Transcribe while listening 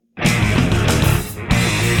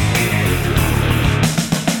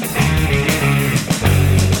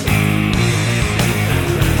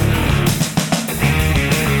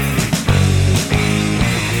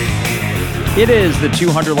It is the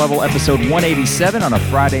 200 level episode 187 on a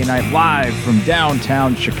Friday night live from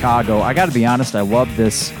downtown Chicago. I got to be honest, I love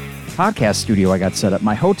this podcast studio I got set up.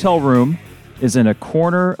 My hotel room is in a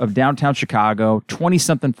corner of downtown Chicago,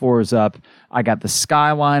 20-something floors up. I got the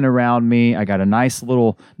skyline around me. I got a nice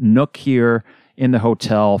little nook here in the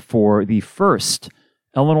hotel for the first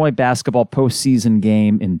Illinois basketball postseason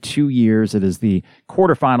game in 2 years. It is the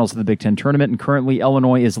quarterfinals of the Big Ten tournament, and currently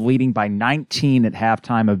Illinois is leading by 19 at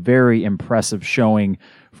halftime, a very impressive showing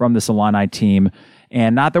from this Illini team.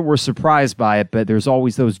 And not that we're surprised by it, but there's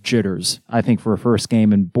always those jitters, I think, for a first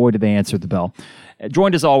game, and boy, did they answer the bell.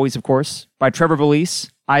 Joined as always, of course, by Trevor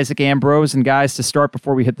Vallese, Isaac Ambrose, and guys, to start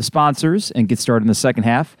before we hit the sponsors and get started in the second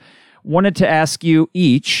half, wanted to ask you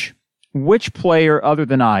each, which player other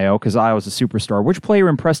than Ayo, because Ayo is a superstar, which player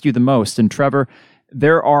impressed you the most? And Trevor,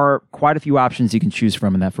 there are quite a few options you can choose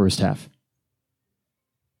from in that first half.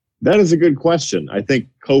 That is a good question. I think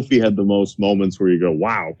Kofi had the most moments where you go,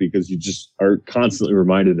 wow, because you just are constantly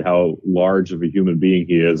reminded how large of a human being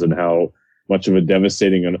he is and how much of a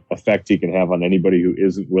devastating effect he can have on anybody who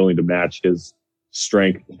isn't willing to match his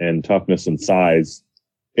strength and toughness and size.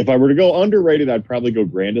 If I were to go underrated, I'd probably go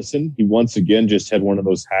Grandison. He once again just had one of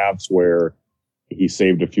those halves where he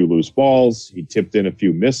saved a few loose balls. He tipped in a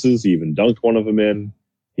few misses. He even dunked one of them in.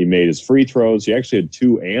 He made his free throws. He actually had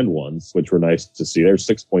 2 and 1s, which were nice to see. There's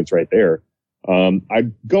 6 points right there.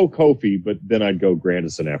 I'd go Kofi, but then I'd go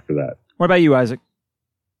Grandison after that. What about you, Isaac?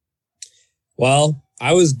 Well,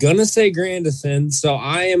 I was going to say Grandison, so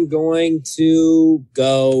I am going to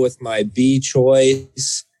go with my B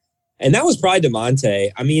choice. And that was probably DeMonte.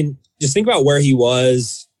 I mean, just think about where he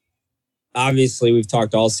was. Obviously, we've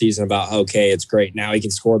talked all season about, okay, it's great. Now he can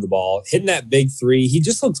score the ball. Hitting that big three, he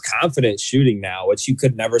just looks confident shooting now, which you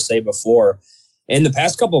could never say before. In the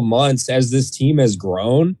past couple months, as this team has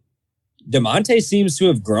grown, DeMonte seems to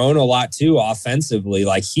have grown a lot too offensively.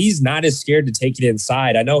 Like, he's not as scared to take it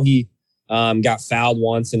inside. I know he got fouled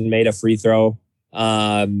once and made a free throw.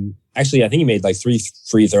 Actually, I think he made like 3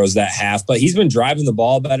 free throws that half, but he's been driving the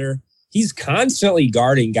ball better. He's constantly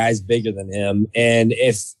guarding guys bigger than him. And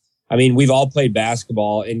we've all played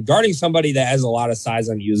basketball, and guarding somebody that has a lot of size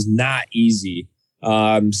on you is not easy.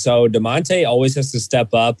 So DeMonte always has to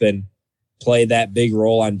step up and play that big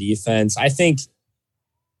role on defense. I think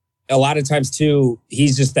a lot of times too,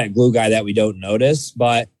 he's just that glue guy that we don't notice,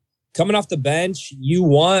 but coming off the bench, you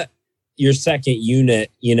want your second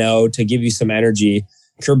unit, to give you some energy.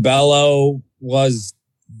 Curbelo was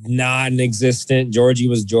non-existent. Georgie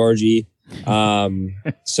was Georgie.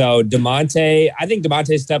 So DeMonte, I think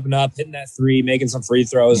DeMonte's stepping up, hitting that three, making some free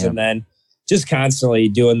throws, and then just constantly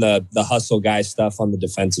doing the hustle guy stuff on the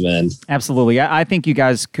defensive end. Absolutely. I think you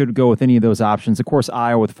guys could go with any of those options. Of course,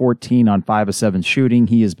 Ayo with 14 on 5 of 7 shooting.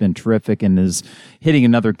 He has been terrific and is hitting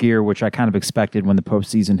another gear, which I kind of expected when the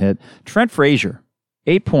postseason hit. Trent Frazier,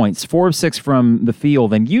 8 points, 4 of 6 from the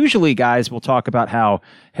field. And usually guys will talk about how,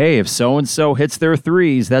 hey, if so-and-so hits their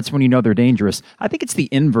threes, that's when you know they're dangerous. I think it's the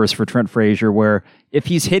inverse for Trent Frazier, where if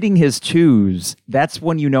he's hitting his twos, that's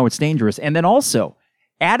when you know it's dangerous. And then also,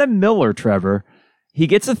 Adam Miller, Trevor, he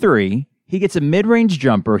gets a 3. He gets a mid-range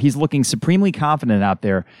jumper. He's looking supremely confident out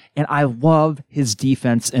there. And I love his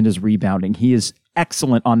defense and his rebounding. He is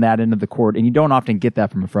excellent on that end of the court, and you don't often get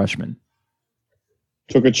that from a freshman.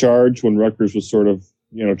 Took a charge when Rutgers was sort of,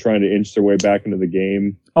 trying to inch their way back into the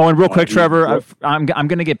game. Oh, and real quick, Trevor, I'm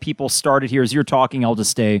going to get people started here. As you're talking, I'll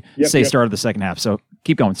just say start of the second half. So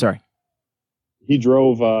keep going. Sorry. He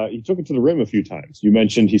drove, he took it to the rim a few times. You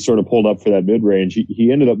mentioned he sort of pulled up for that mid-range.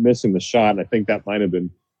 He ended up missing the shot, and I think that might have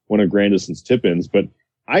been one of Grandison's tip-ins. But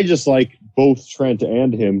I just like both Trent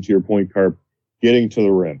and him, to your point, Carp, getting to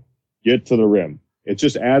the rim. Get to the rim. It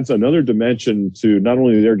just adds another dimension to not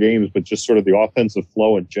only their games, but just sort of the offensive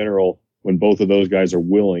flow in general when both of those guys are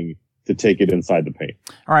willing to take it inside the paint.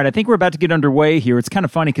 All right, I think we're about to get underway here. It's kind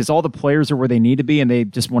of funny because all the players are where they need to be, and they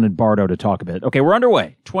just wanted Bardo to talk a bit. Okay, we're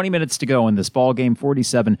underway. 20 minutes to go in this ball game,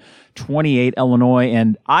 47-28 Illinois,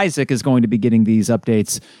 and Isaac is going to be getting these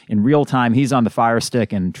updates in real time. He's on the Fire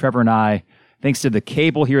Stick, and Trevor and I, thanks to the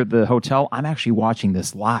cable here at the hotel, I'm actually watching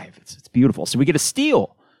this live. It's beautiful. So we get a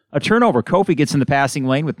steal. A turnover. Kofi gets in the passing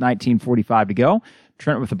lane with 19:45 to go.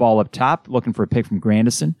 Trent with the ball up top, looking for a pick from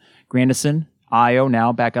Grandison. Grandison, Ayo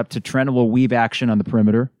now back up to Trent. A little weave action on the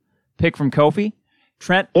perimeter. Pick from Kofi.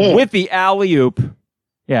 Trent with the alley-oop.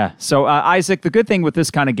 Yeah, so Isaac, the good thing with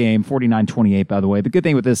this kind of game, 49-28 by the way, the good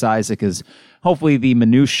thing with this, Isaac, is hopefully the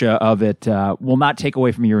minutia of it will not take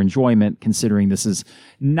away from your enjoyment, considering this is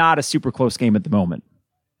not a super close game at the moment.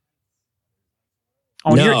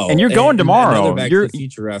 Oh, no, and you're going tomorrow. Back to the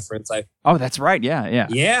Future reference. Oh, that's right.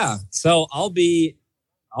 Yeah. So I'll be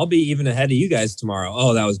I'll be even ahead of you guys tomorrow.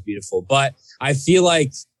 Oh, that was beautiful. But I feel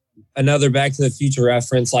like another Back to the Future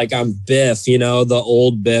reference, like I'm Biff, the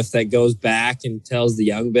old Biff that goes back and tells the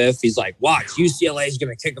young Biff, he's like, watch, UCLA is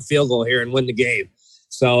going to kick a field goal here and win the game.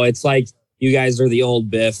 So it's like you guys are the old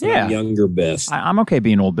Biff and I'm younger Biff. I'm okay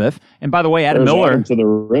being old Biff. And by the way, Adam Miller. To the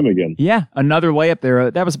rim again. Yeah, another layup there.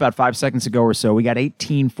 That was about 5 seconds ago or so. We got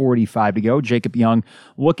 18:45 to go. Jacob Young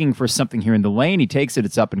looking for something here in the lane. He takes it.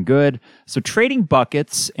 It's up and good. So trading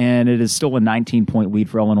buckets, and it is still a 19-point lead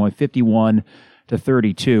for Illinois,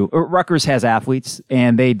 51-32. Rutgers has athletes,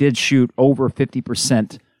 and they did shoot over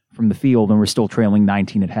 50% from the field, and we're still trailing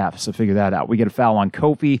 19 at half. So figure that out. We get a foul on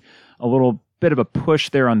Kofi, a little bit of a push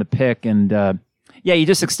there on the pick, and you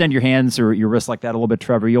just extend your hands or your wrist like that a little bit,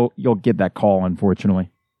 Trevor. You'll get that call,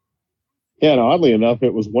 unfortunately. Yeah, and oddly enough,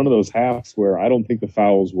 it was one of those halves where I don't think the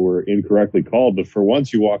fouls were incorrectly called, but for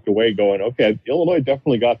once you walked away going, okay, Illinois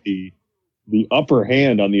definitely got the upper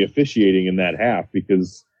hand on the officiating in that half,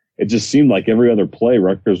 because it just seemed like every other play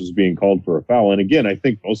Rutgers was being called for a foul. And again, I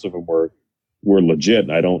think most of them were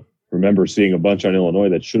legit. I don't remember seeing a bunch on Illinois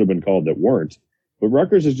that should have been called that weren't. But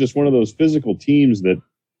Rutgers is just one of those physical teams that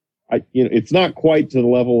it's not quite to the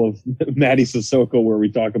level of Maddie Sissoko where we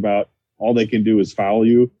talk about all they can do is foul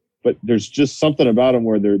you, but there's just something about them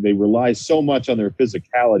where they rely so much on their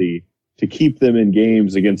physicality to keep them in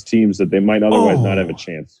games against teams that they might otherwise not have a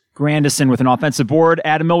chance. Grandison with an offensive board.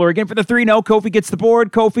 Adam Miller again for the 3. No, Kofi gets the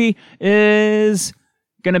board. Kofi is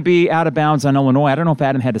going to be out of bounds on Illinois. I don't know if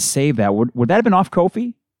Adam had to save that. Would that have been off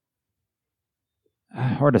Kofi?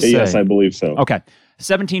 Hard to say. Yes, I believe so. Okay.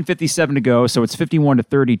 17:57 to go, so it's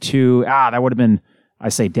 51-32. That would have been, I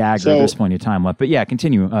say, dagger. There's plenty of time left. But yeah,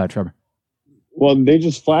 continue, Trevor. Well, they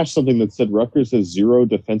just flashed something that said Rutgers has 0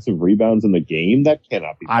 defensive rebounds in the game. That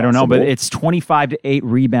cannot be possible. I don't know, but it's 25-8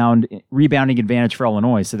 rebounding advantage for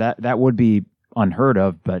Illinois, so that would be unheard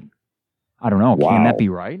of, but I don't know. Wow. Can that be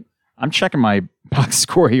right? I'm checking my box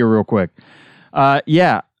score here real quick.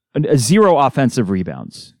 0 offensive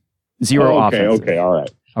rebounds. 0 offensive. Okay, all right.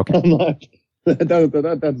 Okay.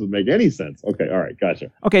 That doesn't make any sense. Okay, all right,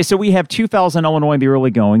 gotcha. Okay, so we have 2 fouls on Illinois in the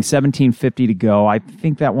early going, 17:50 to go. I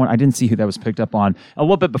think that one, I didn't see who that was picked up on. A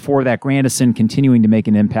little bit before that, Grandison continuing to make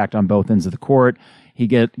an impact on both ends of the court. He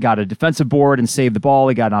got a defensive board and saved the ball.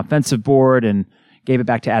 He got an offensive board and gave it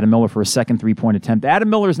back to Adam Miller for a second 3-point attempt.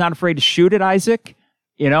 Adam Miller is not afraid to shoot it, Isaac.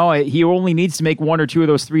 He only needs to make 1 or 2 of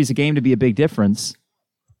those threes a game to be a big difference.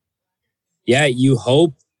 Yeah, you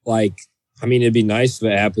hope, it'd be nice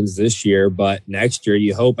if it happens this year, but next year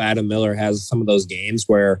you hope Adam Miller has some of those games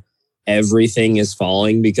where everything is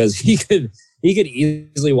falling, because he could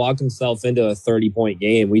easily walk himself into a 30-point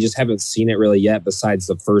game. We just haven't seen it really yet, besides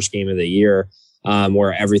the first game of the year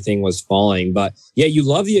where everything was falling. But yeah, you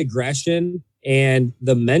love the aggression, and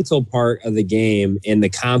the mental part of the game and the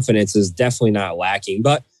confidence is definitely not lacking.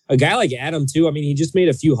 But a guy like Adam too, he just made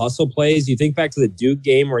a few hustle plays. You think back to the Duke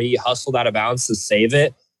game where he hustled out of bounds to save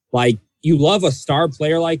it. You love a star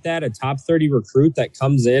player like that, a top 30 recruit that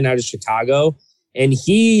comes in out of Chicago, and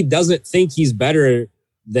he doesn't think he's better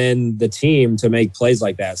than the team to make plays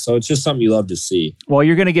like that. So it's just something you love to see. Well,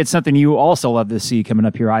 you're going to get something you also love to see coming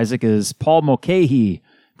up here, Isaac, is Paul Mulcahy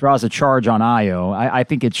draws a charge on Ayo. I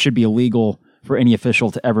think it should be illegal for any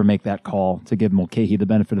official to ever make that call, to give Mulcahy the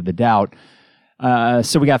benefit of the doubt.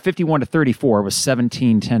 So we got 51-34 with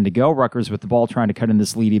 17:10 to go. Rutgers with the ball trying to cut in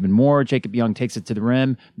this lead even more. Jacob Young takes it to the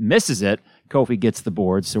rim, misses it. Kofi gets the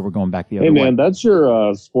board, so we're going back the other way. Hey, man, that's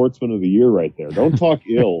your sportsman of the year right there. Don't talk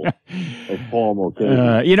ill of Paul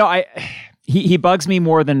Mulcahy. He bugs me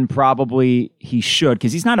more than probably he should,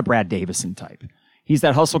 because he's not a Brad Davison type. He's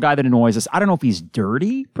that hustle guy that annoys us. I don't know if he's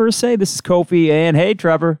dirty, per se. This is Kofi, and hey,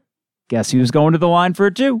 Trevor, guess who's going to the line for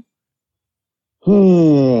it, too?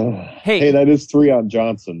 Hey, that is 3 on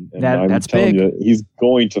Johnson. And that's telling big. You, he's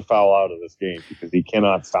going to foul out of this game because he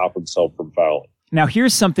cannot stop himself from fouling. Now,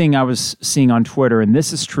 here's something I was seeing on Twitter, and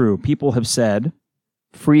this is true. People have said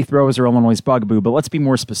free throws are Illinois' bugaboo, but let's be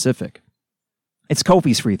more specific. It's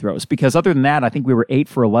Kofi's free throws, because other than that, I think we were 8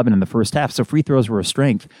 for 11 in the first half, so free throws were a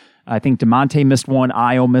strength. I think DeMonte missed 1,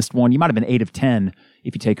 Ayo missed 1. You might have been 8 of 10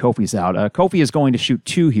 if you take Kofi's out. Kofi is going to shoot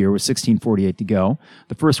 2 here with 16:48 to go.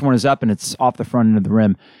 The first one is up, and it's off the front end of the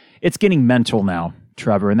rim. It's getting mental now,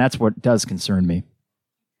 Trevor, and that's what does concern me.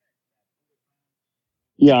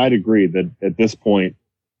 Yeah, I'd agree that at this point,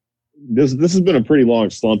 this has been a pretty long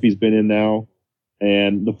slump he's been in now.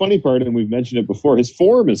 And the funny part, and we've mentioned it before, his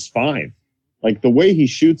form is fine. The way he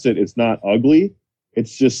shoots it, it's not ugly.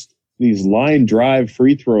 It's just these line drive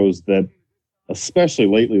free throws that, especially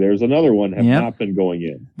lately, there's another one, have not been going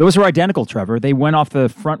in. Those are identical, Trevor. They went off the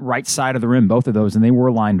front right side of the rim, both of those, and they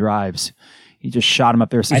were line drives. He just shot him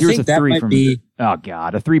up there. So I here's think a that three might from be- a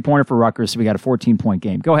 3-pointer for Rutgers. So we got a 14-point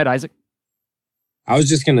game. Go ahead, Isaac. I was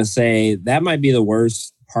just going to say that might be the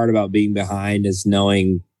worst part about being behind is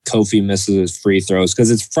knowing Kofi misses his free throws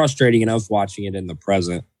because it's frustrating enough watching it in the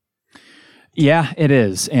present. Yeah, it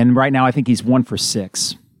is. And right now I think he's 1 for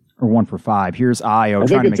 6 or 1 for 5. Here's Ayo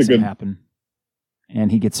trying to make something happen.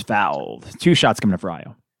 And he gets fouled. 2 shots coming up for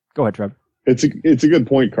Ayo. Go ahead, Trevor. It's a good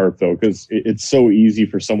point, Carp, though, because it's so easy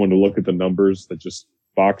for someone to look at the numbers that just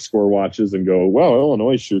box score watches and go, well,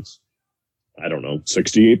 Illinois shoots, I don't know,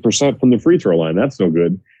 68% from the free throw line. That's no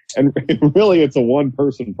good. And really, it's a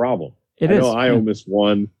one-person problem. I know Ayo missed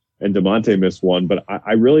 1 and DeMonte missed 1, but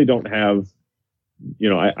I really don't have,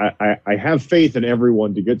 I have faith in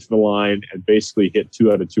everyone to get to the line and basically hit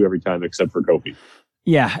 2 out of 2 every time except for Kofi.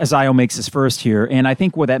 Yeah, as Ayo makes his first here. And I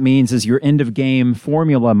think what that means is your end-of-game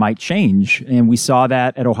formula might change. And we saw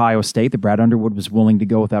that at Ohio State, that Brad Underwood was willing to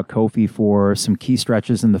go without Kofi for some key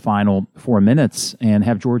stretches in the final 4 minutes and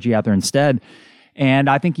have Georgie out there instead. And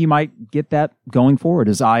I think you might get that going forward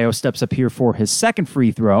as Ayo steps up here for his second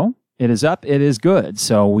free throw. It is up. It is good.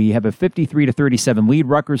 So we have a 53-37 lead.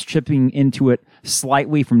 Rutgers chipping into it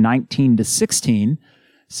slightly from 19 to 16.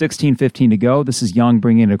 16-15 to go. This is Young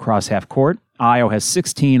bringing it across half court. Ayo has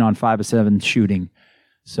 16 on 5 of 7 shooting.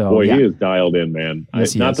 So, boy, he is dialed in, man.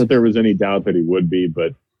 Yes, Not that there was any doubt that he would be,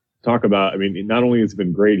 but talk about, not only has he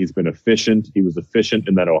been great, he's been efficient. He was efficient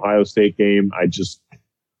in that Ohio State game.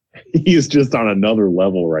 He's just on another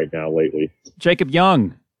level right now lately. Jacob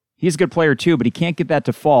Young, he's a good player too, but he can't get that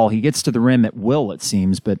to fall. He gets to the rim at will, it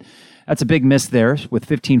seems, but that's a big miss there with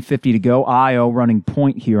 15:50 to go. Ayo running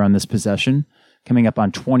point here on this possession, coming up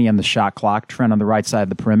on 20 on the shot clock. Trent on the right side of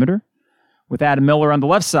the perimeter, with Adam Miller on the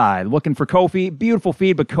left side, looking for Kofi. Beautiful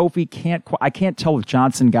feed, but Kofi I can't tell if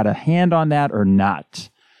Johnson got a hand on that or not.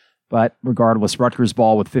 But regardless, Rutgers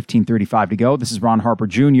ball with 15:35 to go. This is Ron Harper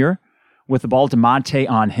Jr. with the ball. DeMonte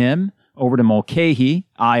on him. Over to Mulcahy.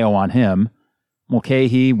 Ayo on him.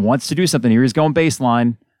 Mulcahy wants to do something here. He's going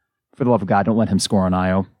baseline. For the love of God, don't let him score on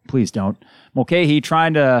Ayo. Please don't. Mulcahy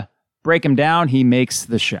trying to break him down. He makes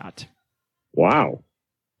the shot. Wow.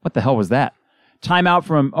 What the hell was that? Timeout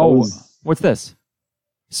from... What's this?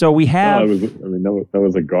 So we have... that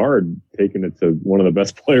was a guard taking it to one of the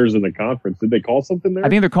best players in the conference. Did they call something there? I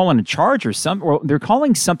think they're calling a charge or something. Or they're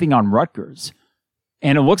calling something on Rutgers.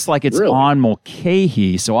 And it looks like it's on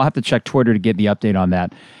Mulcahy. So I'll have to check Twitter to get the update on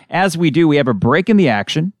that. As we do, we have a break in the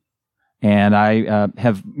action. And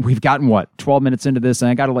we've gotten 12 minutes into this.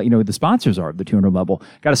 And I got to let you know who the sponsors are of the 200 level.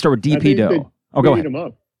 Got to start with DP Dough. Go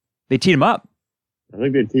ahead. They teed him up. I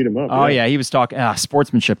think they teed him up. Oh, yeah. He was talking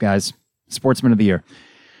sportsmanship, guys. Sportsman of the year.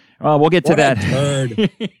 We'll get to that.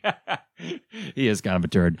 He is kind of a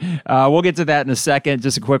turd. We'll get to that in a second.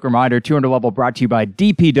 Just a quick reminder, 200 level brought to you by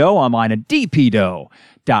DP Dough, online at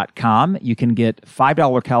dpdough.com. You can get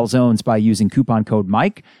 $5 calzones by using coupon code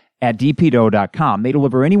Mike at dpdough.com. They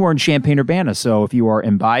deliver anywhere in Champaign-Urbana. So if you are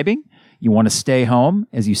imbibing, you want to stay home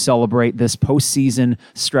as you celebrate this postseason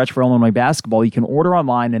stretch for Illinois basketball, you can order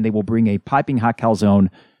online and they will bring a piping hot calzone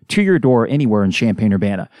to your door anywhere in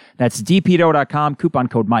Champaign-Urbana. That's dpdough.com, coupon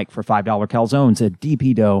code Mike for $5 calzones at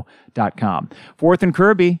dpdough.com. 4th and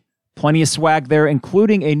Kirby, plenty of swag there,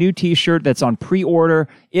 including a new t-shirt that's on pre-order.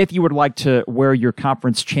 If you would like to wear your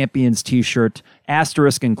conference champions t-shirt,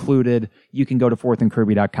 asterisk included, you can go to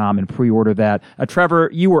 4thandkirby.com and pre-order that. Trevor,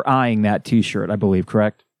 you were eyeing that t-shirt, I believe,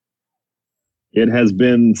 correct? It has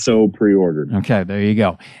been so pre-ordered. Okay, there you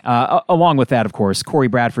go. Along with that, of course, Corey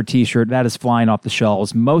Bradford t-shirt, that is flying off the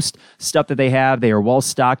shelves. Most stuff that they have, they are well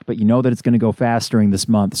stocked, but you know that it's going to go fast during this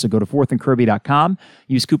month. So go to 4thandkirby.com,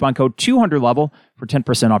 use coupon code 200level for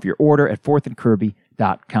 10% off your order at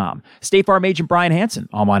 4thandkirby.com. State Farm agent Brian Hansen,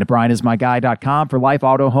 online at brianismyguy.com for life,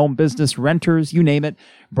 auto, home, business, renters, you name it.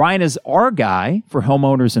 Brian is our guy for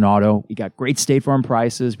homeowners and auto. We got great State Farm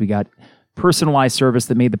prices. We got personalized service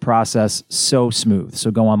that made the process so smooth.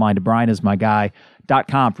 So go online to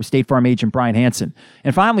brianismyguy.com for State Farm agent Brian Hansen.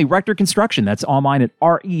 And finally, Rector Construction. That's online at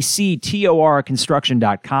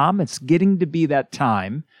rectorconstruction.com. It's getting to be that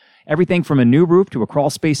time. Everything from a new roof to a crawl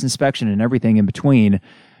space inspection and everything in between,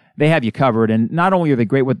 they have you covered. And not only are they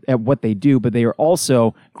great at what they do, but they are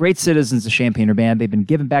also great citizens of Champaign-Urbana. They've been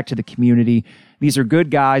giving back to the community. These are good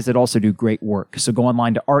guys that also do great work. So go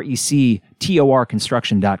online to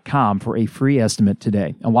rectorconstruction.com for a free estimate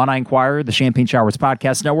today. Illini Inquirer, the Champaign Showers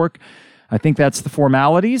Podcast Network. I think that's the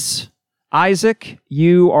formalities. Isaac,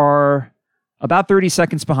 you are about 30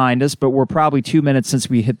 seconds behind us, but we're probably 2 minutes since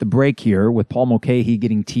we hit the break here with Paul Mulcahy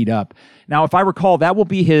getting teed up. Now, if I recall, that will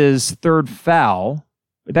be his third foul.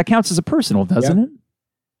 That counts as a personal, doesn't it?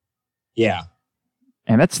 Yeah.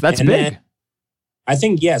 And that's big. I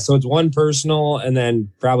think, yeah, so it's one personal and then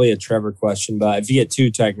probably a Trevor question. But if you get 2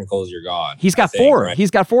 technicals, you're gone. He's got 4. Right? He's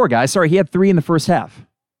got 4, guys. Sorry, he had 3 in the first half.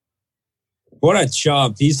 What a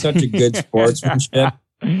chump. He's such a good sportsmanship.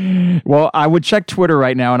 Well, I would check Twitter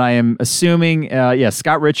right now, and I am assuming,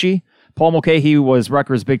 Scott Ritchie. Paul Mulcahy was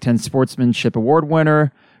Rutgers Big Ten Sportsmanship Award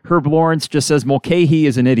winner. Herb Lawrence just says Mulcahy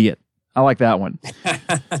is an idiot. I like that one.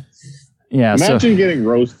 Yeah. Imagine getting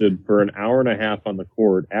roasted for an hour and a half on the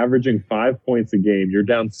court, averaging 5 points a game. You're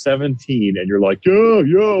down 17, and you're like, yeah,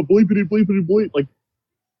 bleepity, bleepity, bleep. Like,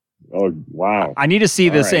 oh, wow. I need to see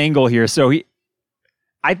this angle here. So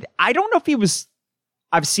I don't know if he was,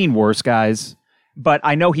 I've seen worse guys, but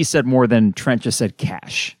I know he said more than Trent just said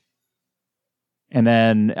cash. And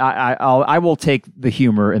then I will take the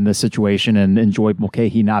humor in this situation and enjoy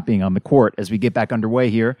Mulcahy not being on the court as we get back underway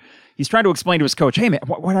here. He's trying to explain to his coach, hey, man,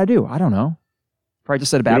 what did I do? I don't know. Probably just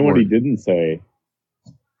said a bad word. What he didn't say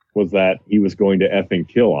was that he was going to effing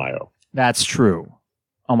kill Ayo. That's true.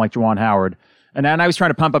 Unlike Juwan Howard. And I was trying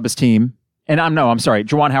to pump up his team. And I'm sorry.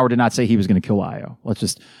 Juwan Howard did not say he was going to kill Ayo.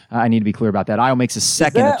 I need to be clear about that. Ayo makes his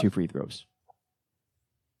second of 2 free throws.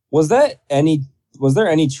 Was there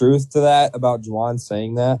any truth to that about Juwan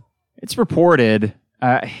saying that? It's reported.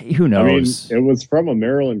 Who knows? I mean, it was from a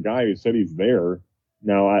Maryland guy who said he's there.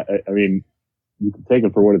 Now, I mean, you can take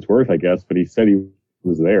it for what it's worth, I guess, but he said he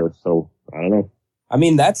was there, so I don't know. I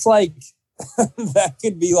mean, that's like, that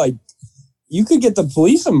could be like, you could get the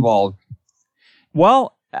police involved.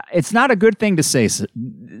 Well, it's not a good thing to say.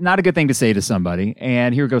 Not a good thing to say to somebody.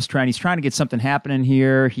 And here goes Trent. He's trying to get something happening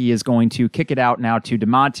here. He is going to kick it out now to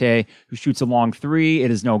DeMonte, who shoots a long 3. It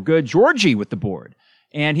is no good. Georgie with the board.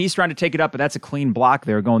 And he's trying to take it up, but that's a clean block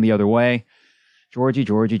there going the other way.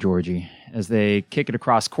 Georgie. As they kick it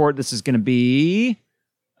across court, this is going to be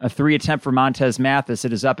a 3 attempt for Montez Mathis.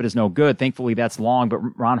 It is up. It is no good. Thankfully, that's long, but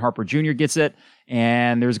Ron Harper Jr. gets it.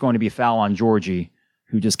 And there's going to be a foul on Georgie,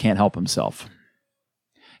 who just can't help himself.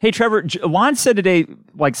 Hey, Trevor, Lon said today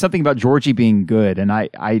like something about Georgie being good, and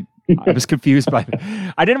I was confused by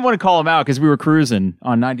it. I didn't want to call him out because we were cruising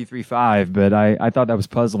on 93.5, but I thought that was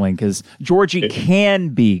puzzling because Georgie can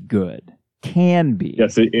be good. Can be.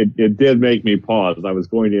 Yes, it did make me pause. I was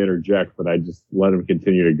going to interject, but I just let him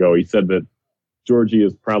continue to go. He said that Georgie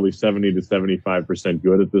is probably 70 to 75%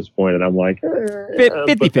 good at this point, and I'm like,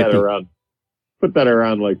 50-50. Put that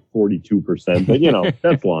around like 42%, but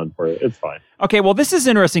that's Lon for it. It's fine. Okay, well, this is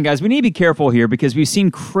interesting, guys. We need to be careful here because we've seen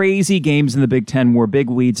crazy games in the Big Ten where big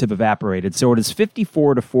leads have evaporated. So it is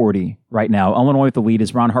 54-40 right now. Illinois with the lead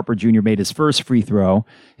as Ron Harper Jr. made his first free throw.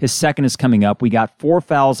 His second is coming up. We got 4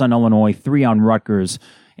 fouls on Illinois, 3 on Rutgers,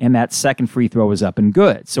 and that second free throw is up and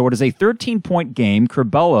good. So it is a 13-point game.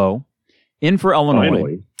 Curbelo in for Illinois.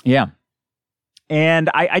 Finally. Yeah. And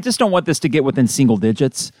I just don't want this to get within single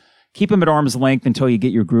digits. Keep him at arm's length until you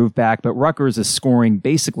get your groove back, but Rutgers is scoring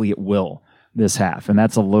basically at will this half, and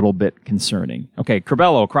that's a little bit concerning. Okay,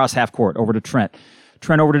 Curbelo across half court, over to Trent.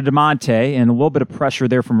 Trent over to DeMonte, and a little bit of pressure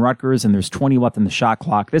there from Rutgers, and there's 20 left in the shot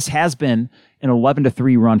clock. This has been an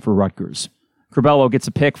 11-3 run for Rutgers. Curbelo gets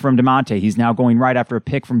a pick from DeMonte. He's now going right after a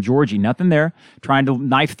pick from Georgie. Nothing there. Trying to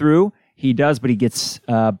knife through. He does, but he gets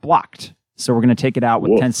blocked. So we're going to take it out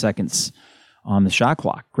with 10 seconds on the shot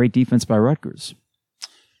clock. Great defense by Rutgers.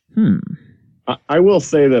 I will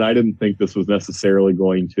say that I didn't think this was necessarily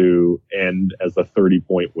going to end as a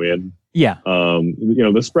 30-point win. Yeah.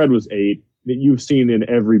 The spread was 8. You've seen in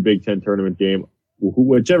every Big Ten tournament game,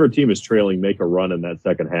 whichever team is trailing make a run in that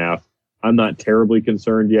second half. I'm not terribly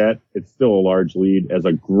concerned yet. It's still a large lead as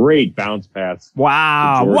a great bounce pass.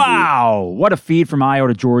 Wow. What a feed from Ayo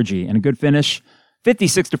to Georgie and a good finish.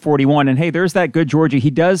 56-41. And hey, there's that good Georgie.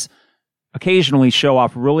 He does occasionally show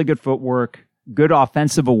off really good footwork, good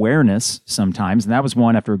offensive awareness sometimes, and that was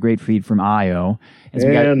one after a great feed from Ayo.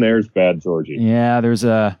 There's bad Georgie. Yeah, there's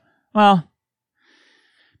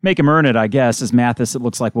make him earn it, I guess, as Mathis, it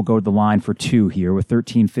looks like we'll go to the line for 2 here with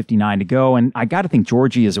 13:59 to go, and I got to think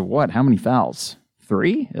Georgie is how many fouls?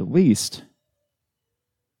 3, at least.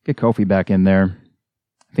 Get Kofi back in there.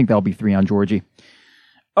 I think that'll be 3 on Georgie.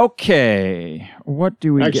 Okay, what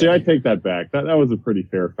do we Actually, I take that back. That was a pretty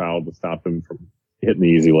fair foul to stop him from hitting the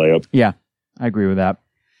easy layup. Yeah. I agree with that.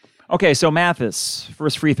 Okay, so Mathis,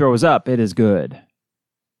 first free throw is up. It is good.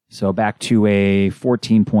 So back to a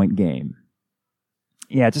 14-point game.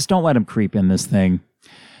 Yeah, just don't let him creep in this thing.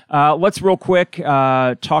 Let's real quick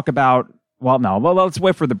talk about... let's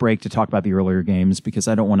wait for the break to talk about the earlier games because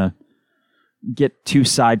I don't want to get too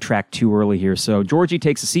sidetracked too early here. So Georgie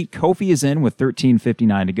takes a seat. Kofi is in with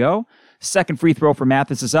 13:59 to go. Second free throw for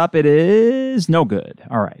Mathis is up. It is no good.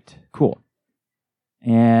 All right, cool.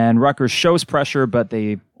 And Rutgers shows pressure, but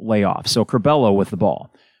they lay off. So Curbelo with the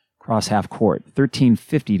ball. Cross half court.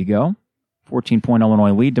 13:50 to go. 14-point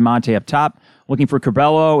Illinois lead. DeMonte up top. Looking for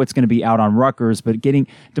Curbelo. It's going to be out on Rutgers. But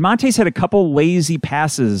DeMonte's had a couple lazy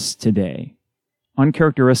passes today.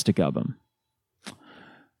 Uncharacteristic of him.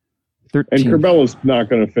 13. And Curbelo's not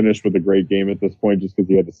going to finish with a great game at this point just because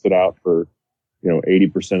he had to sit out for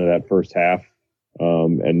 80% of that first half.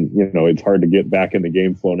 And it's hard to get back in the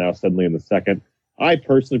game flow now suddenly in the second. I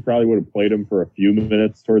personally probably would have played him for a few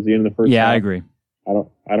minutes towards the end of the first half. Yeah, I agree. I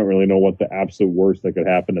don't really know what the absolute worst that could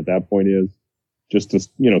happen at that point is, just to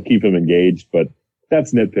keep him engaged, but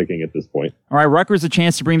that's nitpicking at this point. All right, Rutgers a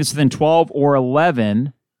chance to bring this within 12 or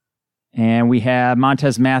 11, and we have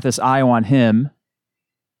Montez Mathis eye on him.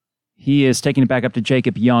 He is taking it back up to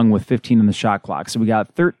Jacob Young with 15 on the shot clock. So we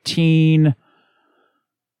got 13-15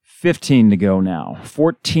 to go now.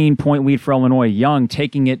 14-point lead for Illinois. Young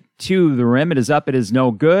taking it to the rim. It is up. It is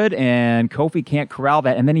no good, and Kofi can't corral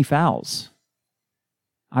that, and then he fouls.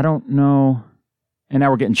 I don't know. And now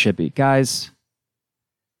we're getting chippy. Guys,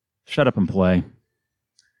 shut up and play.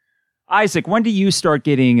 Isaac, when do you start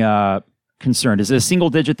getting concerned? Is it a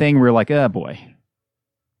single-digit thing where you're like, oh, boy?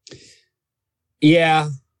 Yeah,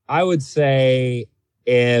 I would say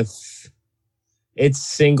if it's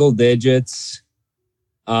single digits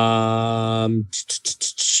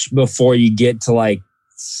before you get to like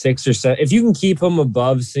 6 or 7. If you can keep them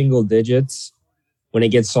above single digits when it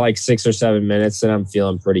gets to like 6 or 7 minutes, then I'm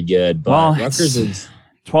feeling pretty good. But Rutgers is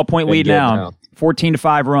 12-point lead now.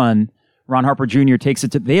 14-5 run. Ron Harper Jr. takes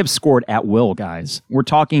it to. They have scored at will, guys. We're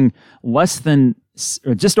talking less than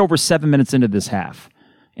just over 7 minutes into this half,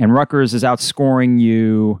 and Rutgers is outscoring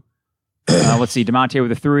you. Let's see, DeMonte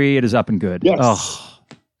with a 3. It is up and good. Yes. Oh,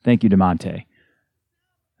 thank you, DeMonte.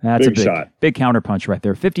 That's big a shot. Big counterpunch right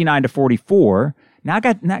there. 59-44. Now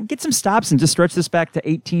get some stops and just stretch this back to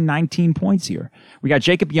 18, 19 points here. We got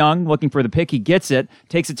Jacob Young looking for the pick. He gets it,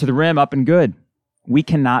 takes it to the rim, up and good. We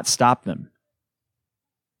cannot stop them.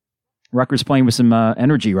 Rutgers playing with some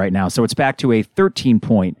energy right now, so it's back to a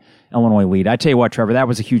 13-point Illinois lead. I tell you what, Trevor, that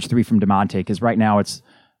was a huge 3 from DeMonte, because right now it's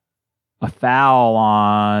a foul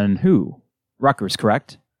on who? Rutgers,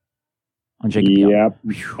 correct? On Jacob Young. Yep.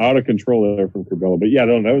 Out of control there from Curbelo. But yeah,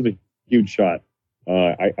 no, that was a huge shot.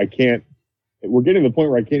 I can't. We're getting to the point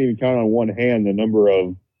where I can't even count on one hand the number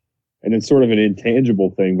of, and it's sort of an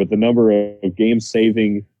intangible thing, but the number of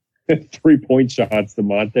game-saving 3-point shots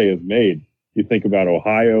DeMonte has made. You think about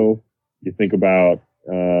Ohio. You think about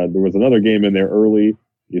there was another game in there early.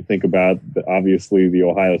 You think about obviously the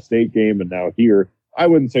Ohio State game, and now here. I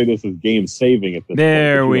wouldn't say this is game-saving at this point.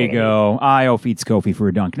 There we go. Ayo feeds Kofi for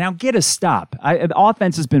a dunk. Now get a stop. The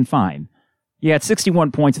offense has been fine. You had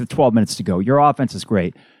 61 points with 12 minutes to go. Your offense is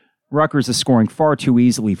great. Rutgers is scoring far too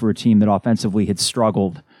easily for a team that offensively had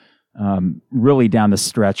struggled really down the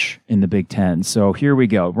stretch in the Big Ten. So here we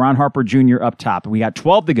go. Ron Harper Jr. up top. We got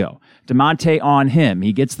 12 to go. DeMonte on him.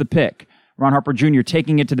 He gets the pick. Ron Harper Jr.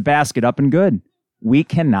 taking it to the basket, up and good. We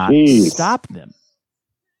cannot stop them.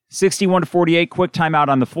 61-48, quick timeout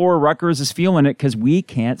on the floor. Rutgers is feeling it because we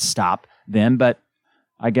can't stop them, but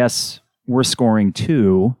I guess we're scoring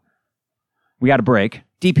 2. We got a break.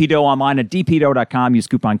 DPDO online at dpdo.com. Use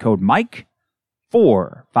coupon code Mike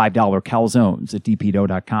for $5 calzones at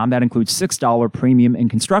dpdo.com. That includes $6 premium and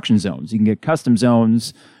construction zones. You can get custom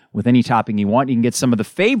zones with any topping you want. You can get some of the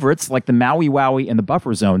favorites like the Maui Wowie and the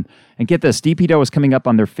Buffer Zone. And get this, DPDO is coming up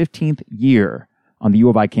on their 15th year on the U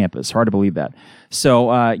of I campus. Hard to believe that. So,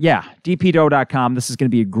 dpdo.com. This is going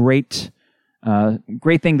to be a great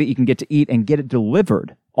thing that you can get to eat and get it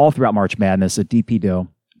delivered all throughout March Madness at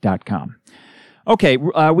dpdo.com. Okay,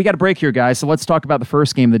 we got a break here, guys. So let's talk about the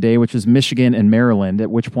first game of the day, which was Michigan and Maryland,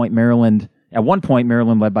 at one point, Maryland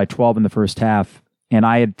led by 12 in the first half, and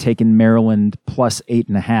I had taken Maryland plus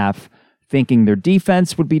 8.5, thinking their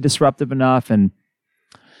defense would be disruptive enough. And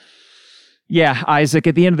yeah, Isaac,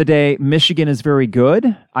 at the end of the day, Michigan is very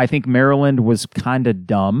good. I think Maryland was kind of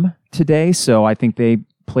dumb today, so I think they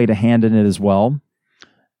played a hand in it as well.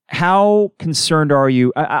 How concerned are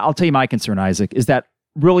you? I'll tell you my concern, Isaac, is that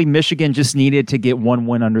really Michigan just needed to get one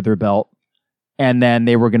win under their belt, and then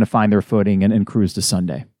they were going to find their footing and cruise to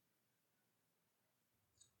Sunday.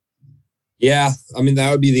 Yeah, I mean,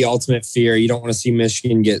 that would be the ultimate fear. You don't want to see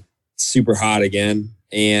Michigan get super hot again.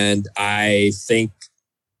 And I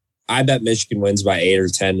bet Michigan wins by 8 or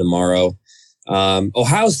 10 tomorrow.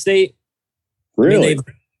 Ohio State, really? I mean,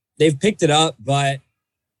 they've picked it up, but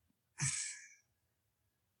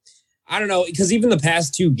I don't know, because even the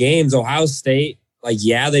past 2 games, Ohio State,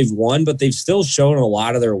 they've won, but they've still shown a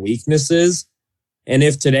lot of their weaknesses. And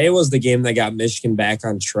if today was the game that got Michigan back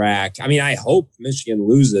on track, I mean, I hope Michigan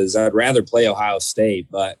loses. I'd rather play Ohio State,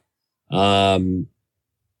 but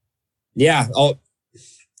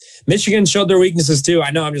Michigan showed their weaknesses too.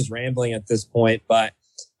 I know I'm just rambling at this point, but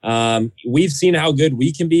we've seen how good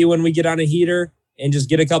we can be when we get on a heater and just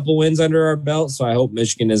get a couple wins under our belt. So I hope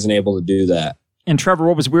Michigan isn't able to do that. And Trevor,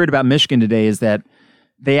 what was weird about Michigan today is that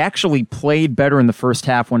they actually played better in the first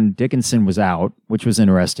half when Dickinson was out, which was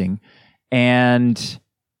interesting. And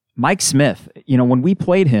Mike Smith, when we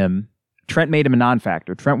played him, Trent made him a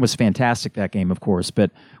non-factor. Trent was fantastic that game, of course.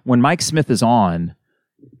 But when Mike Smith is on,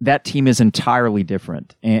 that team is entirely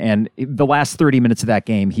different. And the last 30 minutes of that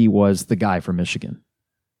game, he was the guy for Michigan.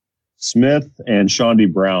 Smith and Shawnee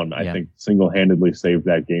Brown, I think, single-handedly saved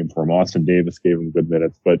that game for him. Austin Davis gave him good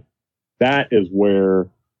minutes. But that is where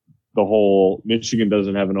the whole Michigan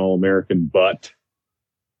doesn't have an All-American but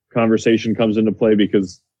conversation comes into play,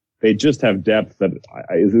 because they just have depth that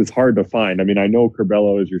is hard to find. I mean, I know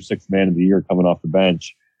Curbelo is your sixth man of the year coming off the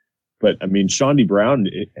bench, but I mean, Shawnee Brown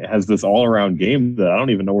has this all-around game that I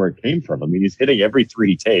don't even know where it came from. I mean, he's hitting every three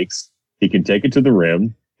he takes. He can take it to the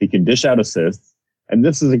rim. He can dish out assists. And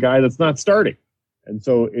this is a guy that's not starting. And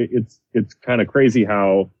so it's kind of crazy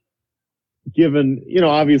how, given,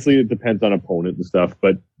 obviously it depends on opponent and stuff,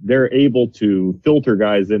 but they're able to filter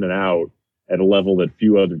guys in and out at a level that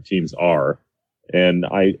few other teams are. And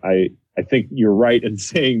I think you're right in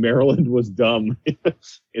saying Maryland was dumb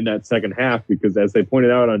in that second half, because as they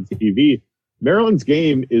pointed out on TV, Maryland's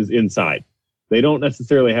game is inside. They don't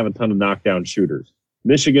necessarily have a ton of knockdown shooters.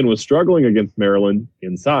 Michigan was struggling against Maryland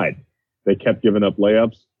inside. They kept giving up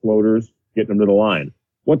layups, floaters, getting them to the line.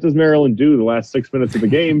 What does Maryland do the last 6 minutes of the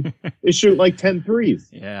game? They shoot like 10 threes.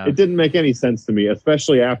 Yeah. It didn't make any sense to me,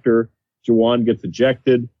 especially after Juwan gets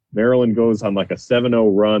ejected. Maryland goes on like a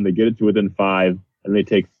 7-0 run. They get it to within 5, and they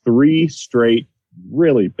take 3 straight,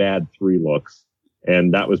 really bad 3 looks.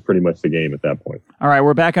 And that was pretty much the game at that point. All right,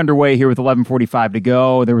 we're back underway here with 11:45 to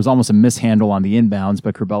go. There was almost a mishandle on the inbounds,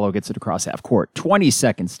 but Curbelo gets it across half court. 20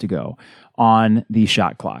 seconds to go on the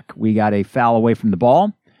shot clock. We got a foul away from the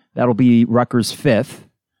ball. That'll be Rutgers' 5th,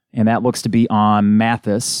 and that looks to be on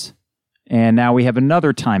Mathis. And now we have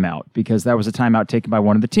another timeout, because that was a timeout taken by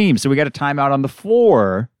one of the teams. So we got a timeout on the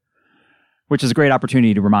floor, which is a great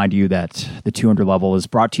opportunity to remind you that the 200 level is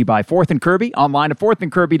brought to you by 4th and Kirby, online at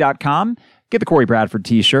 4thandkirby.com. Get the Corey Bradford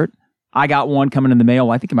t-shirt. I got one coming in the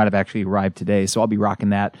mail. I think it might have actually arrived today, so I'll be rocking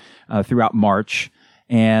that throughout March.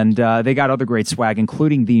 And they got other great swag,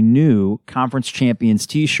 including the new Conference Champions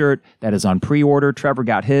t-shirt that is on pre-order. Trevor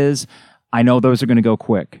got his. I know those are going to go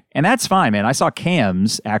quick. And that's fine, man. I saw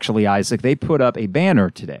Cam's, actually, Isaac. They put up a banner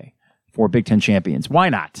today for Big Ten champions. Why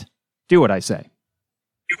not? Do what I say.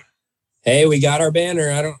 Hey, we got our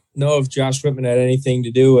banner. I don't know if Josh Whitman had anything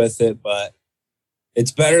to do with it, but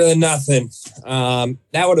it's better than nothing.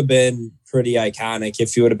 That would have been pretty iconic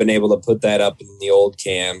if you would have been able to put that up in the old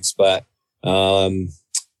cams, but the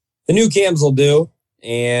new cams will do.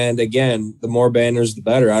 And again, the more banners, the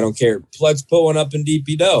better. I don't care. Let's put one up in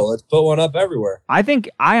DP Dough. Let's put one up everywhere. I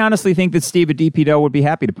honestly think that Steve at DP Dough would be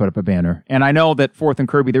happy to put up a banner. And I know that 4th and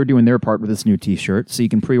Kirby, they're doing their part with this new t-shirt. So you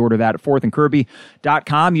can pre-order that at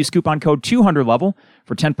 4thandkirby.com. Use coupon code 200level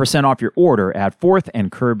for 10% off your order at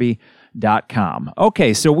 4thandkirby.com.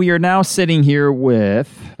 Okay, so we are now sitting here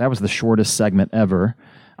with, that was the shortest segment ever.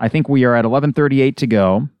 I think we are at 11:38 to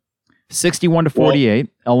go. 61-48,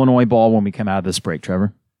 Illinois ball when we come out of this break,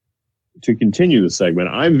 Trevor. To continue the segment,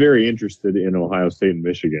 I'm very interested in Ohio State and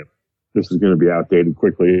Michigan. This is going to be outdated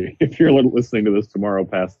quickly if you're listening to this tomorrow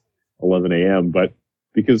past 11 a.m. But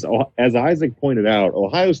because, as Isaac pointed out,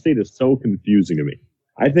 Ohio State is so confusing to me.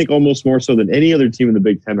 I think almost more so than any other team in the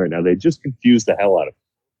Big Ten right now. They just confuse the hell out of me.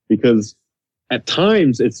 Because at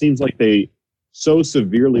times it seems like they so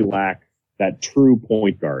severely lack that true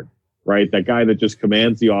point guard. Right? That guy that just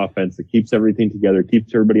commands the offense, that keeps everything together,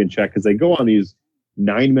 keeps everybody in check, because they go on these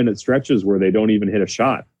 9-minute stretches where they don't even hit a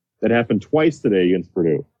shot. That happened twice today against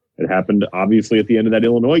Purdue. It happened, obviously, at the end of that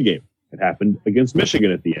Illinois game. It happened against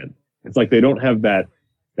Michigan at the end. It's like they don't have that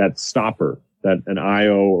stopper that an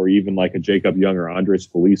Ayo or even like a Jacob Young or Andres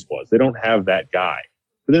Felice was. They don't have that guy.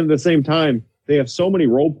 But then at the same time, they have so many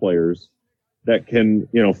role players that can,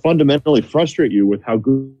 fundamentally frustrate you with how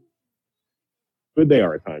good they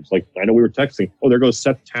are at times. Like, I know we were texting, there goes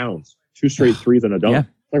Seth Towns, 2 straight threes and a dunk. Yeah.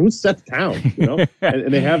 Like, who's Seth Towns?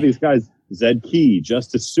 And they have these guys, Zed Key,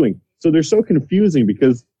 Justice Suing. So they're so confusing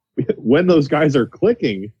because when those guys are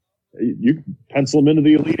clicking, you pencil them into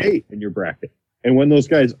the Elite 8 in your bracket. And when those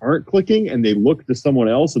guys aren't clicking and they look to someone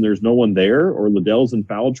else and there's no one there, or Liddell's in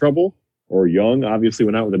foul trouble, or Young obviously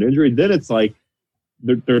went out with an injury, then it's like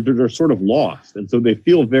they're sort of lost, and so they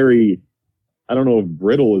feel very, I don't know if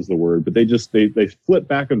brittle is the word, but they flip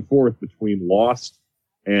back and forth between lost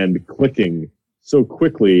and clicking so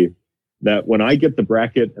quickly that when I get the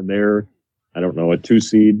bracket and they're, I don't know, a 2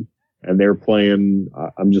 seed and they're playing,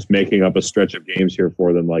 I'm just making up a stretch of games here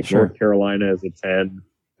for them, like North Carolina is a 10,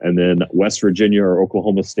 and then West Virginia or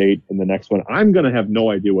Oklahoma State in the next one, I'm going to have no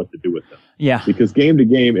idea what to do with them. Yeah. Because game to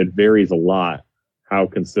game, it varies a lot how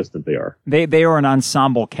consistent they are. They are an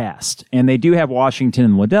ensemble cast, and they do have Washington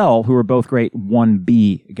and Liddell, who are both great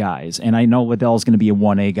 1B guys. And I know Liddell's going to be a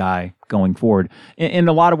 1A guy going forward. In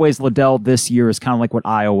a lot of ways, Liddell this year is kind of like what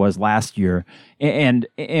Ayo was last year. And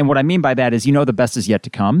what I mean by that is, the best is yet to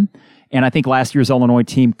come. And I think last year's Illinois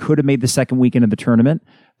team could have made the second weekend of the tournament,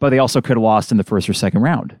 but they also could have lost in the first or second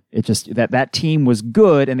round. It just that team was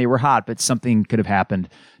good and they were hot, but something could have happened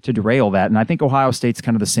to derail that. And I think Ohio State's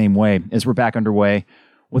kind of the same way as we're back underway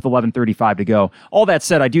with 11:35 to go. All that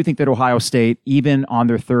said, I do think that Ohio State, even on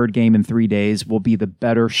their third game in 3 days, will be the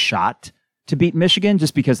better shot to beat Michigan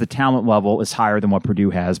just because the talent level is higher than what Purdue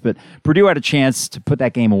has. But Purdue had a chance to put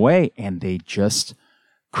that game away, and they just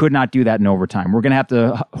could not do that in overtime. We're going to have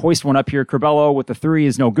to hoist one up here. Curbelo with the 3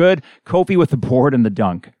 is no good. Kofi with the board and the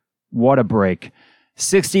dunk. What a break.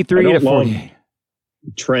 63 to 48.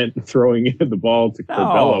 Trent throwing in the ball to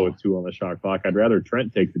Curbelo with 2 on the shot clock. I'd rather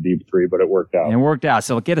Trent take the deep 3, but it worked out. It worked out.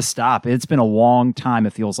 So get a stop. It's been a long time,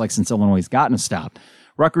 it feels like, since Illinois has gotten a stop.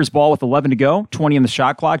 Rutgers ball with 11 to go, 20 on the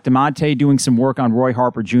shot clock. DeMonte doing some work on Roy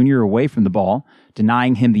Harper Jr. away from the ball,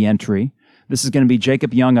 denying him the entry. This is going to be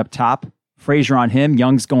Jacob Young up top. Frazier on him.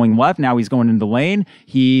 Young's going left. Now he's going into the lane.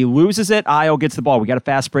 He loses it. Ayo gets the ball. We got a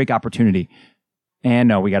fast break opportunity. And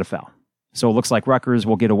no, we got a foul. So it looks like Rutgers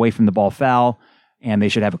will get away from the ball foul, and they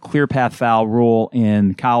should have a clear path foul rule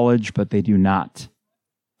in college, but they do not.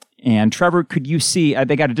 And Trevor, could you see,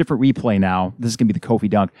 they got a different replay now. This is going to be the Kofi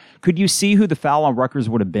dunk. Could you see who the foul on Rutgers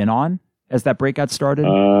would have been on as that break got started?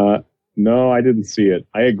 No, I didn't see it.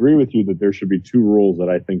 I agree with you that there should be 2 rules that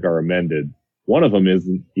I think are amended. One of them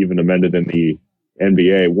isn't even amended in the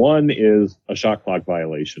NBA. One is a shot clock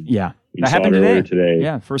violation. Yeah, that happened today.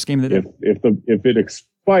 Yeah, first game of the day. If it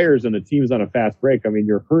expires and the team's on a fast break, I mean,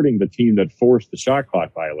 you're hurting the team that forced the shot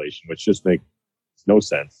clock violation, which just makes no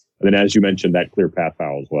sense. And then, as you mentioned, that clear path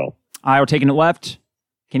foul as well. Ayo taking it left.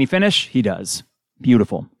 Can he finish? He does.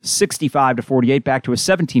 Beautiful. 65 to 48, back to a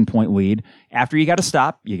 17-point lead. After you got to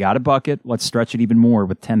stop, you got a bucket. Let's stretch it even more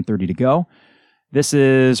with 10:30 to go. This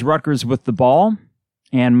is Rutgers with the ball,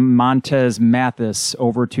 and Montez Mathis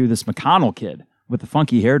over to this McConnell kid with the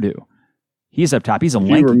funky hairdo. He's up top. He's a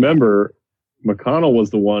lanky. You remember, McConnell was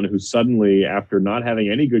the one who suddenly, after not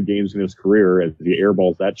having any good games in his career, as he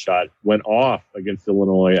airballs that shot, went off against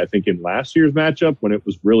Illinois, I think in last year's matchup when it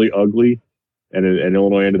was really ugly, and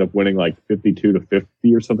Illinois ended up winning like 52 to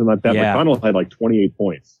 50 or something like that. Yeah. McConnell had like 28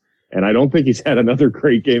 points, and I don't think he's had another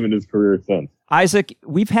great game in his career since. Isaac,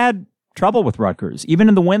 we've had trouble with Rutgers. Even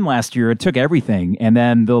in the win last year, it took everything. And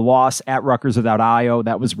then the loss at Rutgers without Ayo,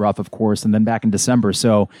 that was rough, of course, and then back in December.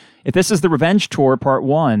 So if this is the revenge tour, part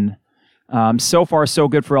 1, so far so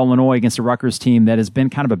good for Illinois against a Rutgers team that has been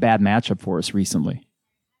kind of a bad matchup for us recently.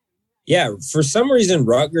 Yeah, for some reason,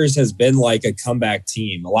 Rutgers has been like a comeback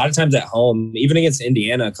team. A lot of times at home, even against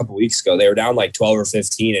Indiana a couple weeks ago, they were down like 12 or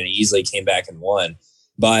 15 and easily came back and won.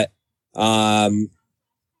 But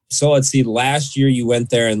so let's see, last year you went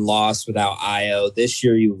there and lost without Ayo. This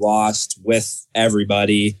year you lost with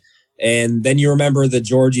everybody. And then you remember the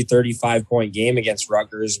Georgie 35-point game against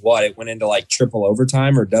Rutgers. It went into like triple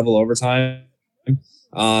overtime or double overtime.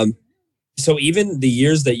 So even the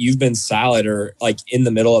years that you've been solid or like in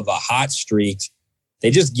the middle of a hot streak,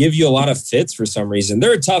 they just give you a lot of fits for some reason.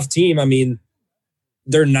 They're a tough team. I mean,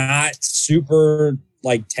 they're not super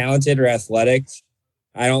like talented or athletic,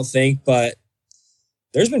 I don't think, but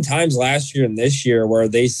there's been times last year and this year where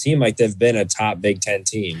they seem like they've been a top Big Ten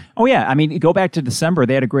team. Oh, yeah. I mean, go back to December.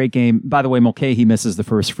 They had a great game. By the way, Mulcahy misses the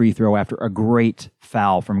first free throw after a great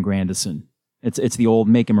foul from Grandison. It's the old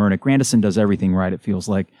make him earn it. Grandison does everything right, it feels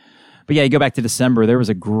like. But yeah, you go back to December. There was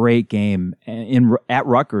a great game at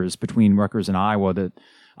Rutgers between Rutgers and Iowa that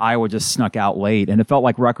Iowa just snuck out late. And it felt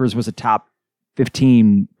like Rutgers was a top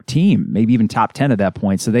 15 team, maybe even top 10 at that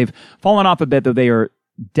point. So they've fallen off a bit, though they are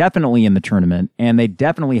definitely in the tournament, and they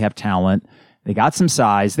definitely have talent. They got some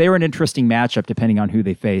size. They're an interesting matchup depending on who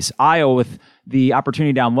they face. Ayo with the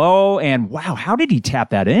opportunity down low, and wow, how did he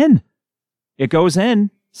tap that in? It goes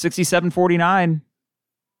in, 67-49.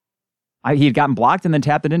 He had gotten blocked and then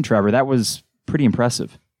tapped it in, Trevor. That was pretty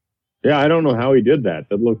impressive. Yeah, I don't know how he did that.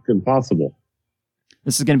 That looked impossible.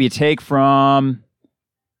 This is going to be a take from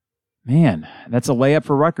Man, that's a layup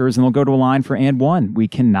for Rutgers, and they'll go to a line for and one. We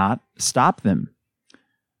cannot stop them.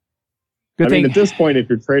 Good thing. At this point, if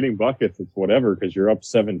you're trading buckets, it's whatever because you're up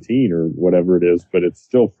 17 or whatever it is, but it's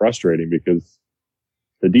still frustrating because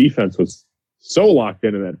the defense was so locked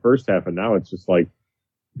in that first half, and now it's just like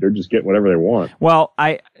they're just getting whatever they want. Well,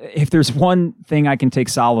 if there's one thing I can take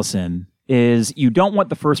solace in, is you don't want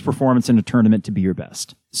the first performance in a tournament to be your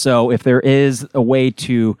best. So if there is a way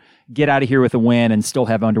to get out of here with a win and still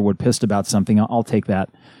have Underwood pissed about something, I'll take that.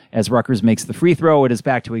 As Rutgers makes the free throw, it is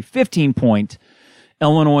back to a 15-point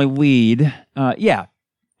Illinois lead.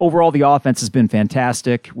 Overall, the offense has been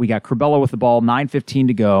fantastic. We got Curbelo with the ball, 9:15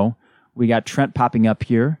 to go. We got Trent popping up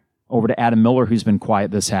here over to Adam Miller, who's been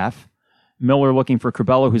quiet this half. Miller looking for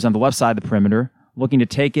Curbelo, who's on the left side of the perimeter, looking to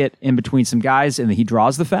take it in between some guys, and he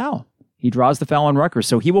draws the foul. He draws the foul on Rutgers,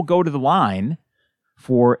 so he will go to the line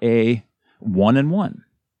for a 1-and-1.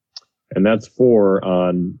 And that's 4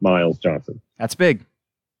 on Miles Johnson. That's big.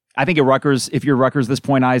 I think at Rutgers, if you're Rutgers at this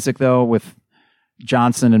point, Isaac, though, with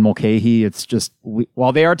Johnson and Mulcahy, it's just,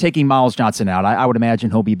 while they are taking Miles Johnson out, I would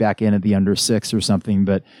imagine he'll be back in at the under 6 or something,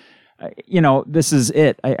 but, this is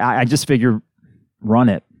it. I just figure run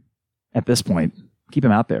it at this point. Keep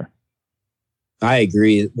him out there. I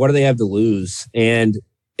agree. What do they have to lose? And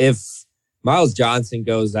if Miles Johnson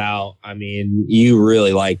goes out, I mean, you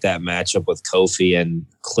really like that matchup with Kofi and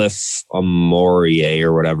Cliff Amorie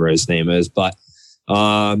or whatever his name is. But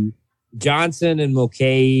Johnson and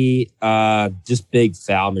Mulcahy, just big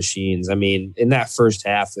foul machines. I mean, in that first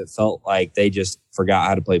half, it felt like they just forgot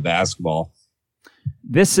how to play basketball.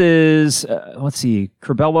 This is, let's see,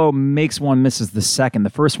 Curbelo makes one, misses the second. The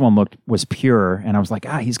first one was pure, and I was like,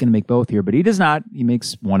 he's going to make both here. But he does not. He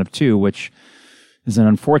makes one of two, which is an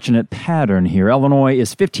unfortunate pattern here. Illinois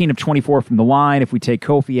is 15 of 24 from the line. If we take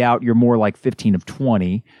Kofi out, you're more like 15 of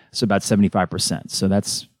 20, so about 75%. So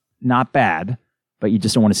that's not bad, but you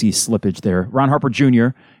just don't want to see slippage there. Ron Harper Jr.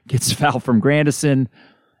 gets fouled from Grandison,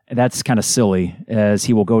 and that's kind of silly, as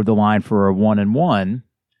he will go to the line for a 1-and-1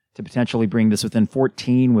 to potentially bring this within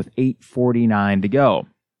 14 with 8:49 to go.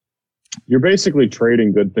 You're basically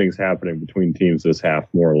trading good things happening between teams this half,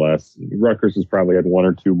 more or less. Rutgers has probably had one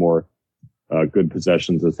or two more good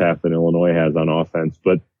possessions this half than Illinois has on offense.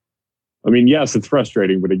 But, I mean, yes, it's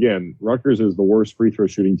frustrating. But, again, Rutgers is the worst free throw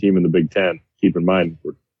shooting team in the Big Ten. Keep in mind,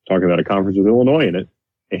 we're talking about a conference with Illinois in it.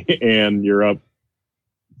 And you're up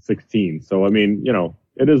 16. So, I mean,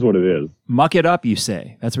 it is what it is. Muck it up, you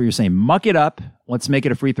say. That's what you're saying. Muck it up. Let's make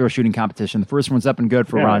it a free throw shooting competition. The first one's up and good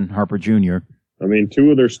for Ron Harper Jr. I mean,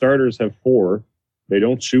 2 of their starters have 4. They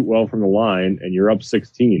don't shoot well from the line, and you're up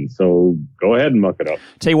 16. So go ahead and muck it up.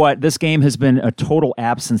 Tell you what, this game has been a total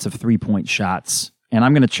absence of 3-point shots. And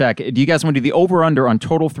I'm going to check. Do you guys want to do the over-under on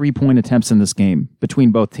total 3-point attempts in this game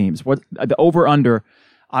between both teams? What the over-under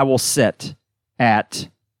I will set at,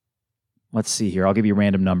 let's see here. I'll give you a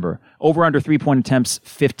random number. Over-under 3-point attempts,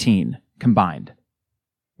 15 combined.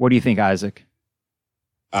 What do you think, Isaac?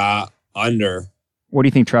 Under. What do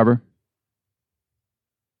you think, Trevor?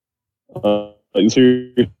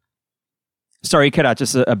 Sorry, you cut out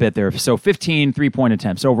just a bit there. So 15 3-point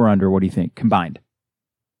attempts, over under, what do you think, combined?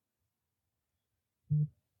 I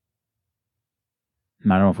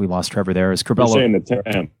don't know if we lost Trevor there. Is Curbelo? Saying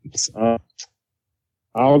attempts.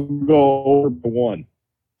 I'll go over 1.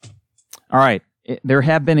 All right. There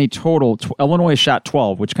have been a total, Illinois shot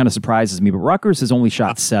 12, which kind of surprises me, but Rutgers has only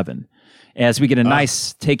shot 7. As we get a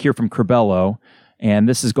nice take here from Curbelo, and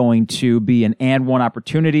this is going to be an and one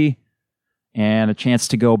opportunity and a chance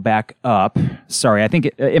to go back up. Sorry, I think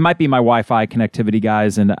it might be my Wi-Fi connectivity,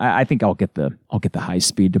 guys, and I think I'll get the high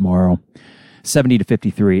speed tomorrow. 70 to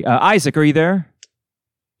 53. Isaac, are you there?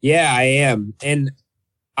 Yeah, I am. And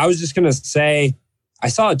I was just gonna say, I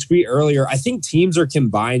saw a tweet earlier. I think teams are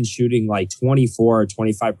combined shooting like 24 or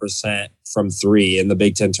 25% from 3 in the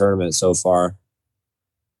Big Ten tournament so far.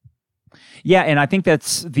 Yeah, and I think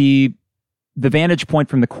that's the vantage point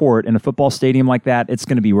from the court in a football stadium like that. It's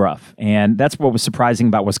going to be rough. And that's what was surprising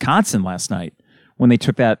about Wisconsin last night when they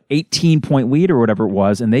took that 18-point lead or whatever it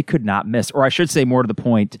was, and they could not miss. Or I should say, more to the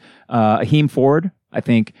point, Aheem Ford, I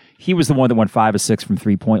think he was the one that went 5 of 6 from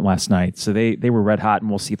 3-point last night. So they were red hot, and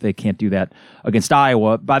we'll see if they can't do that against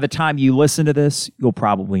Iowa. By the time you listen to this, you'll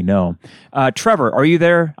probably know. Trevor, are you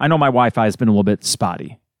there? I know my Wi-Fi has been a little bit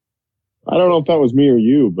spotty. I don't know if that was me or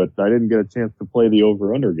you, but I didn't get a chance to play the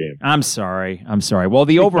over-under game. I'm sorry. Well,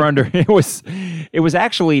 the over-under, it was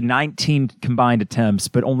actually 19 combined attempts,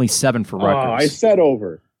 but only 7 for Rutgers. I said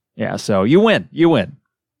over. Yeah, so you win.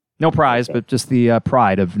 No prize, but just the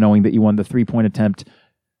pride of knowing that you won the 3-point attempt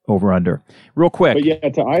over-under. Real quick. But yeah,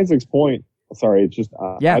 to Isaac's point, sorry, it's just,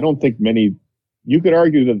 I don't think many you could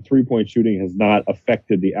argue that 3-point shooting has not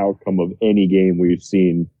affected the outcome of any game we've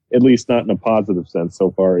seen, at least not in a positive sense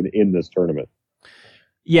so far in this tournament.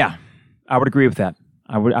 Yeah, I would agree with that.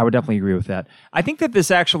 I would definitely agree with that. I think that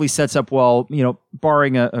this actually sets up well,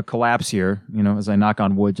 barring a collapse here, as I knock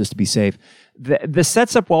on wood just to be safe. This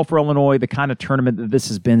sets up well for Illinois, the kind of tournament that this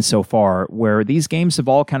has been so far, where these games have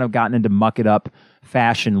all kind of gotten into muck it up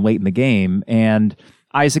fashion late in the game. And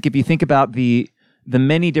Isaac, if you think about the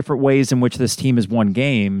many different ways in which this team has won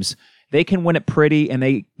games, they can win it pretty and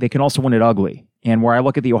they can also win it ugly. And where I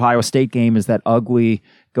look at the Ohio State game is that ugly,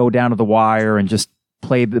 go down to the wire and just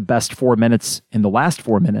play the best 4 minutes in the last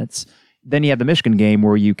 4 minutes. Then you have the Michigan game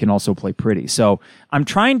where you can also play pretty. So I'm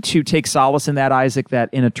trying to take solace in that, Isaac, that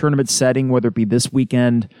in a tournament setting, whether it be this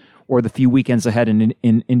weekend or the few weekends ahead in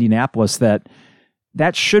Indianapolis, that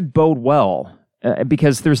should bode well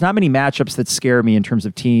because there's not many matchups that scare me in terms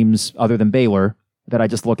of teams other than Baylor that I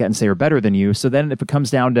just look at and say are better than you. So then if it comes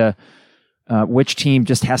down to which team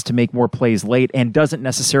just has to make more plays late and doesn't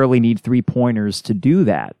necessarily need 3-pointers to do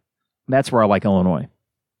that, that's where I like Illinois.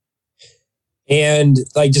 And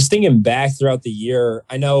just thinking back throughout the year,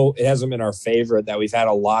 I know it hasn't been our favorite that we've had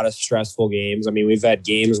a lot of stressful games. I mean, we've had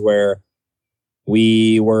games where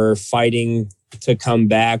we were fighting to come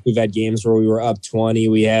back. We've had games where we were up 20.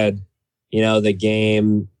 We had, the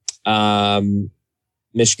game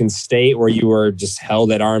Michigan State where you were just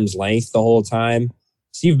held at arm's length the whole time.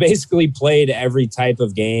 So you've basically played every type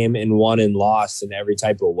of game and won and lost in every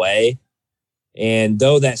type of way. And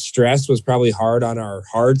though that stress was probably hard on our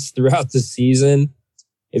hearts throughout the season,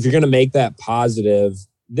 if you're going to make that positive,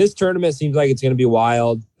 this tournament seems like it's going to be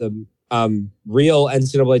wild. The real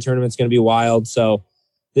NCAA tournament's going to be wild. So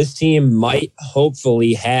this team might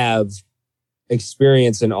hopefully have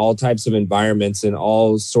experience in all types of environments and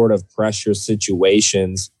all sort of pressure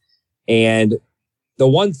situations. And the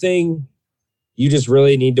one thing you just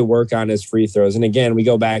really need to work on is free throws. And again, we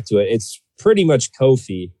go back to it. It's pretty much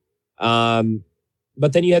Kofi.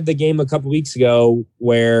 But then you had the game a couple weeks ago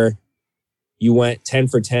where you went 10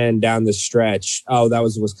 for 10 down the stretch. Oh, that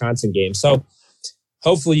was the Wisconsin game. So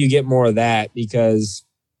hopefully you get more of that because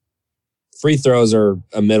free throws are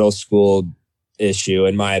a middle school issue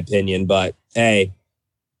in my opinion. But hey,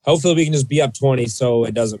 hopefully we can just be up 20 so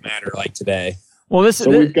it doesn't matter like today. Well,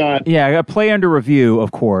 we've got I got play under review,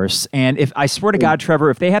 of course. And if I swear to God, Trevor,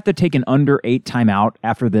 if they have to take an under 8 timeout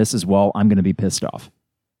after this as well, I'm going to be pissed off.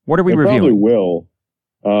 What are we reviewing? Probably will.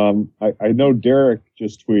 I know Derek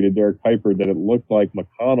just tweeted, Derek Piper, that it looked like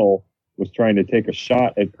McConnell was trying to take a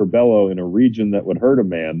shot at Curbelo in a region that would hurt a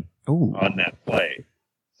man on that play.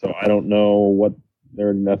 So I don't know what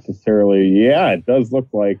they're necessarily. Yeah, it does look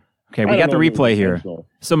like. Okay, we got the replay here.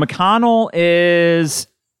 So McConnell is.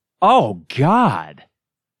 Oh God,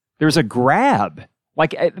 there's a grab.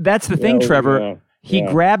 Like that's the thing, Trevor. Yeah, he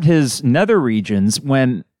grabbed his nether regions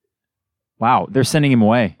when. Wow, they're sending him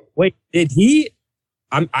away. Wait, did he?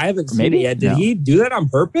 I haven't seen it yet. Did he do that on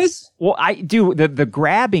purpose? Well, I do the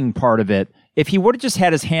grabbing part of it. If he would have just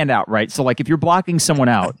had his hand out, right? So, like, if you're blocking someone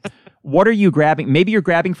out, what are you grabbing? Maybe you're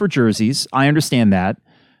grabbing for jerseys. I understand that,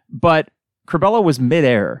 but Curbelo was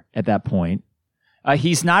midair at that point.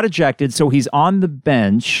 He's not ejected, so he's on the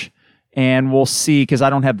bench, and we'll see because I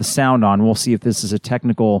don't have the sound on. We'll see if this is a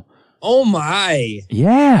technical. Oh my!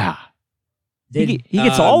 Yeah, he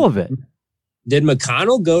gets all of it. Did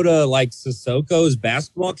McConnell go to like Sissoko's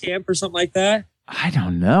basketball camp or something like that? I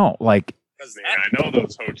don't know. Like, I know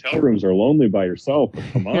those hotel rooms are lonely by yourself. But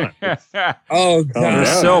come on. Oh God, you're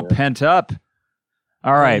so pent up.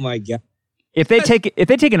 All right. Oh my God. If they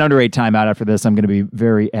take an under 8 timeout after this, I'm going to be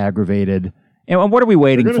very aggravated. And what are we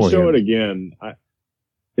waiting for? They're going to show it again.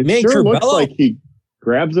 It sure looks like he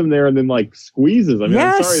grabs him there and then like squeezes. I mean,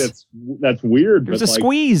 I'm sorry, that's weird. There's a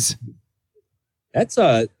squeeze.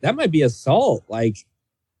 That might be assault. Like,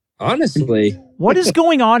 honestly, what is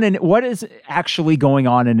going on what is actually going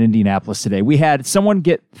on in Indianapolis today? We had someone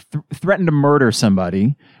get threatened to murder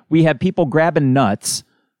somebody. We had people grabbing nuts,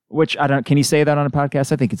 which I don't. Can you say that on a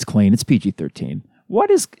podcast? I think it's clean. It's PG-13.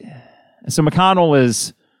 So McConnell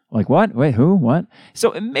is like, what? Wait, who? What?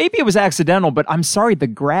 So maybe it was accidental, but I'm sorry. The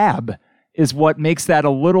grab is what makes that a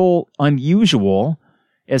little unusual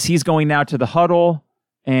as he's going now to the huddle.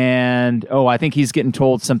 And, I think he's getting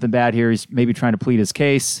told something bad here. He's maybe trying to plead his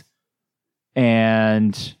case.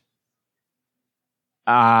 And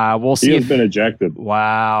we'll see. He has been ejected.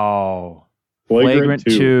 Wow. Flagrant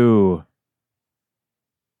 2.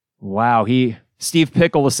 Wow. Steve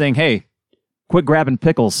Pickle is saying, hey, quit grabbing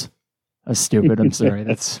pickles. That's stupid. I'm sorry.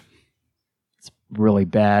 It's really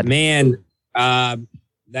bad. Man,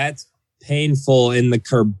 that's painful in the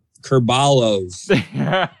Kerbalos.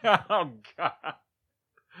 Oh,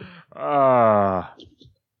 God.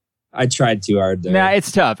 I tried too hard there. Nah,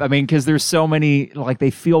 it's tough. I mean, because there's so many, like, they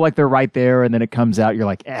feel like they're right there, and then it comes out, you're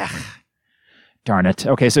like, darn it.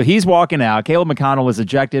 Okay, so he's walking out. Caleb McConnell is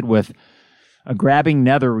ejected with grabbing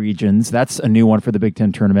nether regions. That's a new one for the Big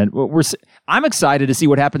Ten tournament. I'm excited to see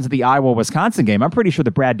what happens at the Iowa-Wisconsin game. I'm pretty sure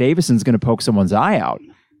that Brad Davison's going to poke someone's eye out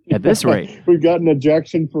at this rate. We've got an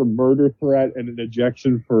ejection for murder threat and an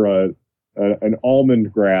ejection for an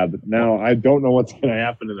almond grab. Now, I don't know what's going to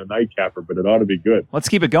happen in a nightcapper, but it ought to be good. Let's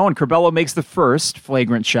keep it going. Curbelo makes the first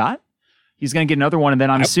flagrant shot. He's going to get another one, and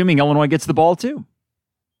then I'm assuming Illinois gets the ball too.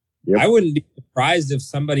 Yep. I wouldn't be surprised if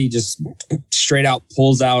somebody just straight out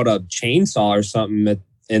pulls out a chainsaw or something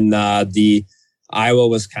in the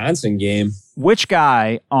Iowa-Wisconsin game. Which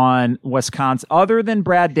guy on Wisconsin, other than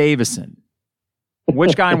Brad Davison,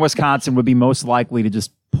 which guy in Wisconsin would be most likely to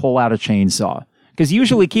just pull out a chainsaw? Because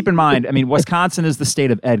usually, keep in mind, I mean, Wisconsin is the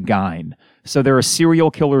state of Ed Gein. So there are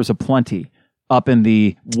serial killers aplenty up in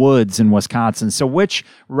the woods in Wisconsin. So which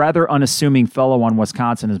rather unassuming fellow on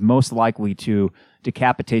Wisconsin is most likely to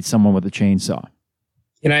decapitate someone with a chainsaw?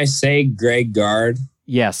 Can I say Greg Gard?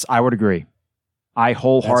 Yes, I would agree. I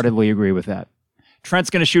wholeheartedly agree with that.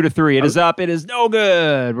 Trent's going to shoot a three. It is up. It is no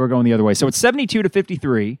good. We're going the other way. So it's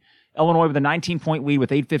 72-53. Illinois with a 19-point lead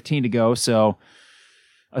with 8:15 to go. So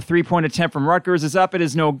a three-point attempt from Rutgers is up. It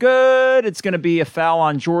is no good. It's going to be a foul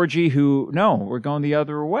on Georgie, we're going the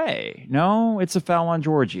other way. No, it's a foul on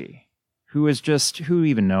Georgie, who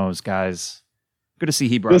even knows, guys? Good to see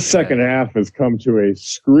he brought this second half has come to a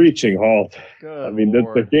screeching halt. Good I mean,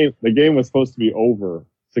 Lord. the game was supposed to be over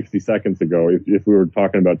 60 seconds ago if we were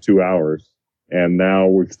talking about 2 hours, and now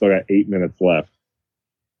we've still got 8 minutes left.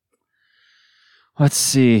 Let's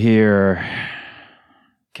see here.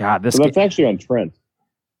 God, this. So that's actually on Trent.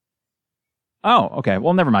 Oh, okay.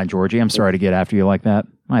 Well, never mind, Georgie. I'm sorry to get after you like that.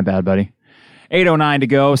 My bad, buddy. 8:09 to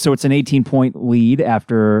go, so it's an 18-point lead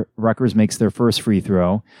after Rutgers makes their first free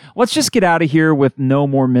throw. Let's just get out of here with no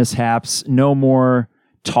more mishaps, no more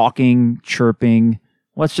talking, chirping.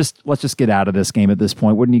 Let's just get out of this game at this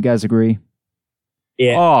point. Wouldn't you guys agree?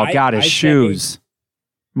 Yeah. Oh, God, his shoes.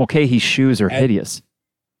 Mulcahy's shoes are hideous.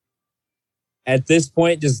 At this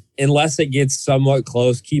point, just unless it gets somewhat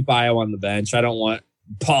close, keep Ayo on the bench. I don't want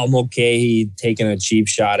Paul Mulcahy taking a cheap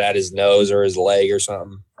shot at his nose or his leg or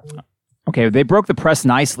something. Okay, they broke the press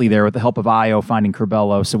nicely there with the help of Ayo finding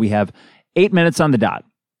Curbelo. So we have 8 minutes on the dot.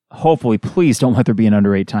 Hopefully, please don't let there be an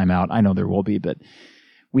under 8 timeout. I know there will be, but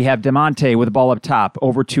we have DeMonte with the ball up top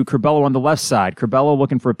over to Curbelo on the left side. Curbelo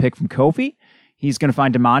looking for a pick from Kofi. He's going to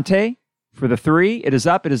find DeMonte for the three. It is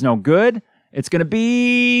up. It is no good. It's going to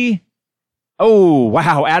be... Oh,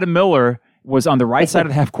 wow. Adam Miller was on the right side of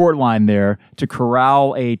the half-court line there to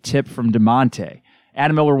corral a tip from DeMonte.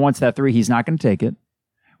 Adam Miller wants that three. He's not going to take it.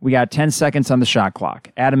 We got 10 seconds on the shot clock.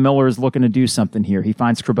 Adam Miller is looking to do something here. He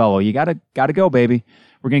finds Curbelo. You gotta go, baby.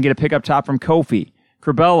 We're going to get a pick up top from Kofi.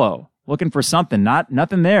 Curbelo looking for something.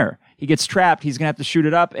 Nothing there. He gets trapped. He's going to have to shoot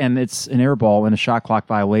it up, and it's an air ball and a shot clock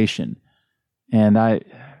violation. And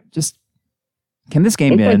can this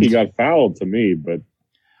game Looked end? like he got fouled to me, but...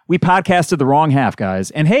 We podcasted the wrong half,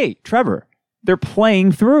 guys. And hey, Trevor, they're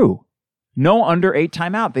playing through. No under 8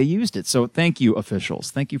 timeout. They used it. So thank you,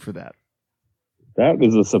 officials. Thank you for that. That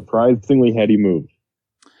is a surprisingly heady move.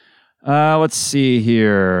 Let's see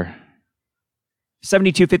here.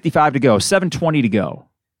 72-55 to go. 7:20 to go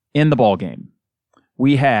in the ball game.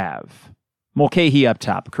 We have Mulcahy up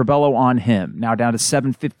top. Curbelo on him. Now down to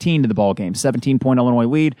 7:15 to the ball game. 17-point Illinois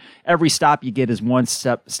lead. Every stop you get is one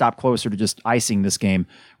stop closer to just icing this game.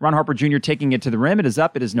 Ron Harper Jr. taking it to the rim. It is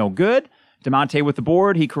up. It is no good. DeMonte with the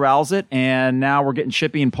board. He corrals it. And now we're getting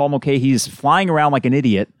chippy, and Paul Mulcahy's flying around like an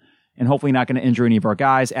idiot and hopefully not going to injure any of our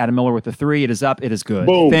guys. Adam Miller with the three. It is up. It is good.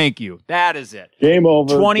 Boom. Thank you. That is it. Game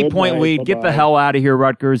over. 20-point lead. Bye-bye. Get the hell out of here,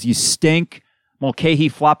 Rutgers. You stink. Mulcahy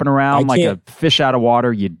flopping around like a fish out of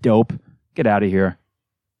water. You dope. Get out of here.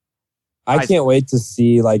 I can't wait to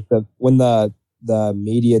see when the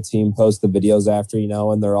media team posts the videos after,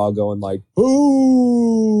 and they're all going like,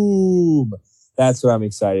 boom. That's what I'm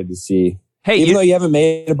excited to see. Hey, even though you haven't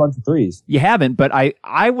made a bunch of threes. You haven't, but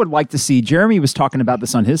I would like to see, Jeremy was talking about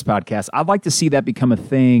this on his podcast. I'd like to see that become a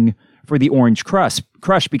thing for the Orange Crush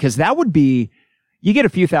because that would be, you get a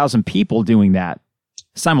few thousand people doing that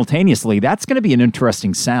simultaneously. That's going to be an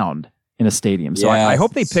interesting sound in a stadium. So I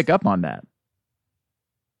hope they pick up on that.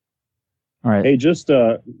 All right. Hey, just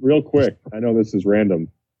real quick, I know this is random,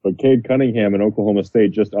 but Cade Cunningham and Oklahoma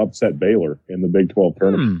State just upset Baylor in the Big 12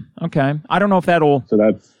 tournament. Okay. I don't know if that'll... So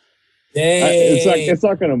that's... it's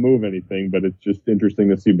not going to move anything, but it's just interesting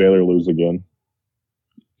to see Baylor lose again.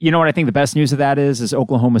 You know what I think the best news of that is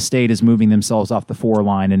Oklahoma State is moving themselves off the 4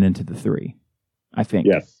 line and into the 3. I think.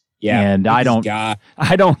 Yes. Yeah. And I don't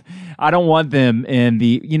want them in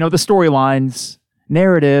the, the storylines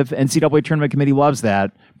narrative. NCAA tournament committee loves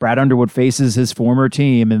that. Brad Underwood faces his former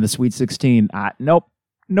team in the Sweet 16.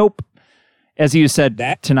 Nope. As you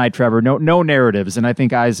said tonight, Trevor, no narratives. And I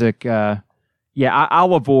think Isaac,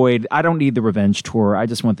 I'll avoid. I don't need the revenge tour. I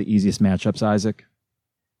just want the easiest matchups, Isaac.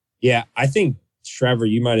 Yeah, I think, Trevor,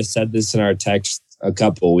 you might have said this in our text a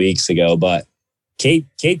couple of weeks ago, but Cade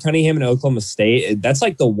Cunningham and Oklahoma State, that's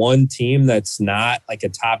like the one team that's not like a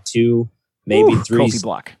top 2, maybe 3. Kofi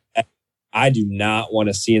block. I do not want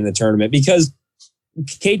to see in the tournament because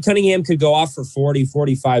Cade Cunningham could go off for 40,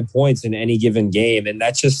 45 points in any given game, and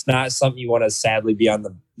that's just not something you want to sadly be on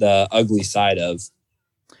the ugly side of.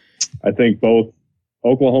 I think both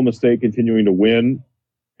Oklahoma State continuing to win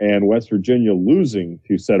and West Virginia losing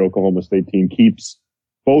to said Oklahoma State team keeps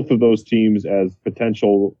both of those teams as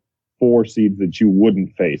potential 4 seeds that you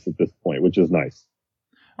wouldn't face at this point, which is nice.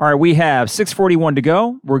 All right, we have 6:41 to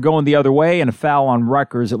go. We're going the other way, and a foul on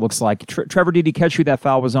Rutgers, it looks like. Trevor, did he catch who that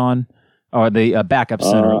foul was on? Or the backup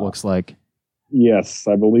center, it looks like. Yes,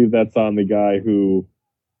 I believe that's on the guy who,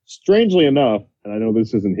 strangely enough, and I know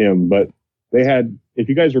this isn't him, but they had, if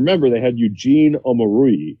you guys remember, they had Eugene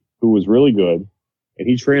Omarui, who was really good, and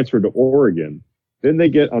he transferred to Oregon. Then they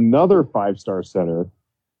get another 5-star center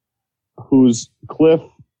who's Cliff,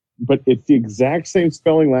 but it's the exact same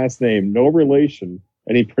spelling last name, no relation,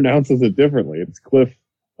 and he pronounces it differently. It's Cliff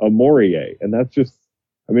Amorie, and that's just,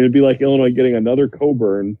 it'd be like Illinois getting another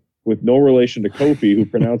Coburn with no relation to Kofi, who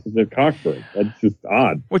pronounces it Cockburn. That's just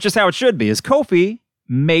odd. Which is how it should be, is Kofi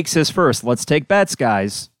makes his first. Let's take bets,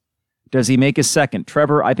 guys. Does he make his second?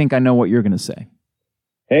 Trevor, I think I know what you're going to say.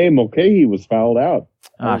 Hey, Mulcahy was fouled out.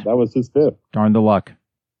 That was his 5th. Darn the luck.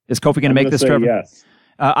 Is Kofi going to make this, Trevor? Yes.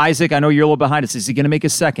 Isaac, I know you're a little behind us. Is he going to make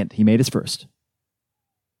his second? He made his first.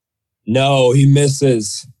 No, he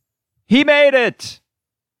misses. He made it.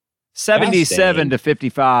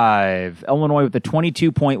 77-55. Illinois with a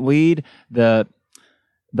 22-point lead. The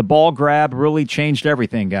ball grab really changed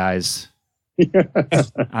everything, guys. You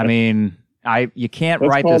can't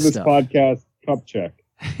write this stuff. Let's call this podcast Cup Check.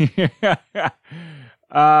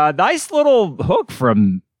 Nice little hook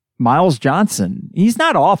from Miles Johnson. He's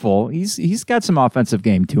not awful. He's got some offensive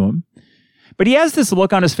game to him, but he has this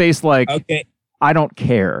look on his face like, okay, I don't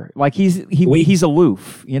care. Like he's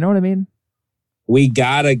aloof. You know what I mean? We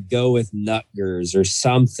gotta go with Rutgers or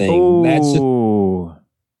something. Ooh. That's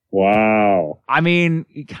wow.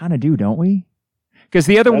 You kind of do, don't we? Because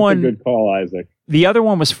the other one, a good call, Isaac. The other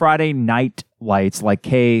one was Friday Night Lights, like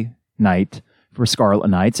K Night for Scarlet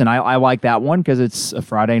Knights, and I like that one because it's a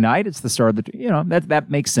Friday night. It's the start of the that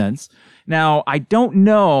makes sense. Now I don't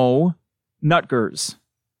know Rutgers.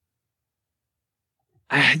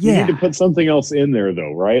 You need to put something else in there,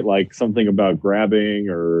 though, right? Like something about grabbing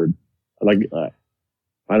or like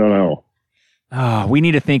I don't know. We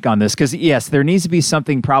need to think on this because yes, there needs to be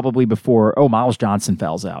something probably before. Oh, Miles Johnson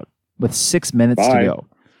fouls out with 6 minutes to go.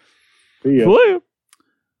 See ya.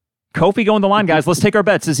 Kofi going the line, guys. Let's take our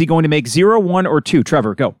bets. Is he going to make 0, 1, or 2?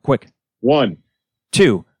 Trevor, go quick. 1.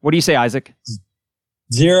 2. What do you say, Isaac?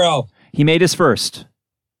 0. He made his first.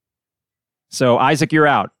 So Isaac, you're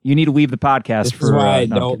out. You need to leave the podcast this is why I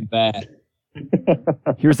don't bet.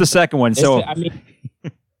 Here's the second one. So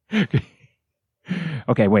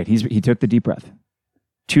okay, wait. He took the deep breath.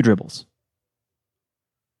 2 dribbles.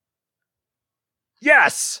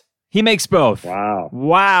 Yes. He makes both.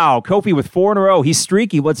 Wow. Kofi with 4 in a row. He's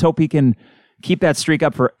streaky. Let's hope he can keep that streak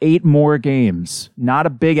up for 8 more games. Not a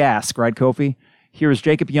big ask, right, Kofi? Here's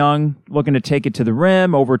Jacob Young looking to take it to the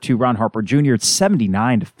rim over to Ron Harper Jr. It's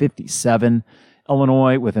 79-57.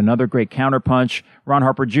 Illinois with another great counterpunch. Ron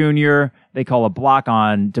Harper Jr., they call a block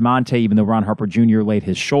on DeMonte, even though Ron Harper Jr. laid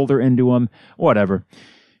his shoulder into him. Whatever.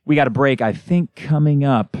 We got a break, I think, coming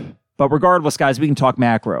up. But regardless, guys, we can talk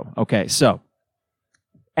macro. Okay, so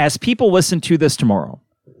as people listen to this tomorrow,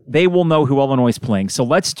 they will know who Illinois is playing. So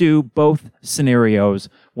let's do both scenarios,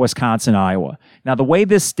 Wisconsin, Iowa. Now, the way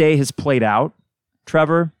this day has played out,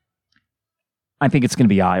 Trevor, I think it's going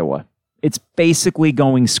to be Iowa. It's basically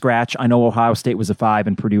going scratch. I know Ohio State was a 5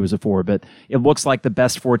 and Purdue was a 4, but it looks like the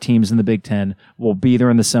best 4 teams in the Big Ten will be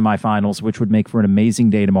there in the semifinals, which would make for an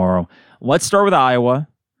amazing day tomorrow. Let's start with Iowa.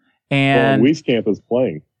 And Wieskamp is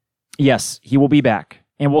playing. Yes, he will be back.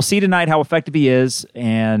 And we'll see tonight how effective he is.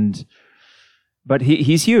 But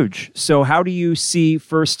he's huge. So how do you see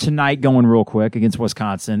first tonight going real quick against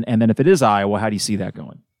Wisconsin? And then if it is Iowa, how do you see that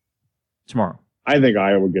going tomorrow? I think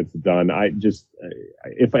Iowa gets it done.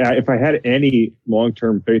 If I had any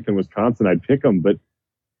long-term faith in Wisconsin, I'd pick them. But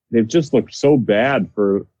they've just looked so bad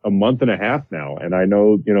for a month and a half now. And I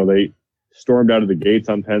know, they stormed out of the gates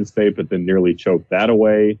on Penn State, but then nearly choked that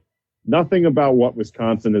away. Nothing about what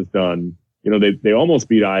Wisconsin has done. They almost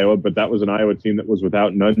beat Iowa, but that was an Iowa team that was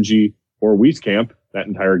without Nungy or Wieskamp that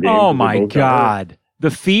entire game. Oh, my God. The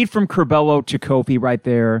feed from Curbelo to Kofi right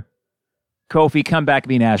there. Kofi, come back and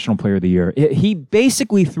be National Player of the Year. He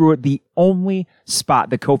basically threw it the only spot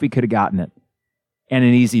that Kofi could have gotten it. And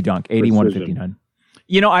an easy dunk, 81-59.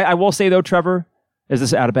 I will say, though, Trevor, is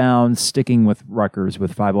this out of bounds, sticking with Rutgers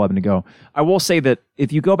with 5:11 to go. I will say that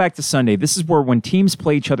if you go back to Sunday, this is where when teams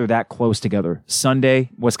play each other that close together, Sunday,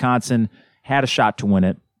 Wisconsin had a shot to win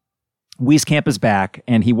it. Wieskamp is back,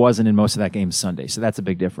 and he wasn't in most of that game Sunday, so that's a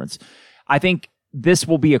big difference. I think this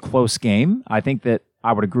will be a close game. I think that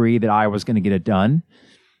I would agree that Iowa's going to get it done.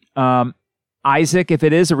 Isaac, if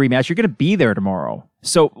it is a rematch, you're going to be there tomorrow.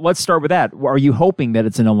 So let's start with that. Are you hoping that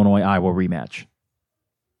it's an Illinois-Iowa rematch?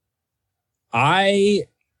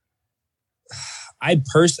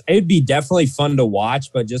 It'd be definitely fun to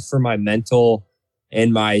watch, but just for my mental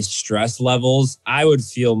and my stress levels, I would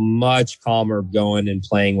feel much calmer going and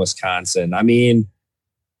playing Wisconsin. I mean,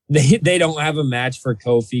 they don't have a match for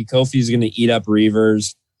Kofi. Kofi's going to eat up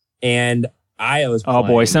Reavers, and Iowa's playing. Oh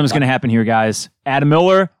boy, something's going to happen here, guys. Adam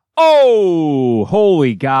Miller. Oh,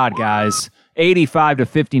 holy God, guys.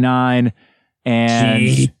 85-59,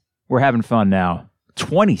 and we're having fun now.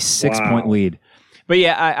 26-point lead. But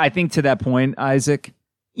yeah, I think to that point, Isaac,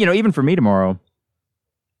 even for me tomorrow,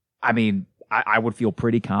 I mean, I would feel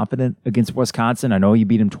pretty confident against Wisconsin. I know you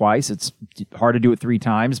beat them twice. It's hard to do it 3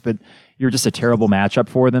 times, but you're just a terrible matchup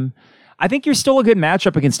for them. I think you're still a good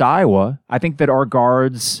matchup against Iowa. I think that our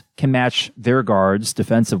guards can match their guards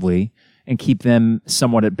defensively and keep them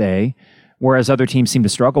somewhat at bay, whereas other teams seem to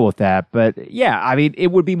struggle with that. But yeah, I mean,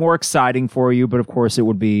 it would be more exciting for you, but of course it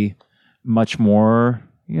would be much more,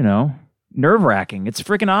 nerve-wracking. It's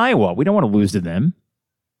freaking Iowa. We don't want to lose to them.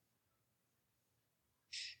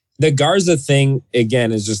 The Garza thing,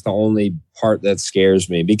 again, is just the only part that scares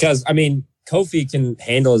me because, I mean, Kofi can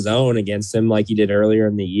handle his own against him like he did earlier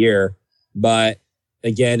in the year. But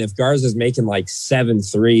again, if Garza's making like 7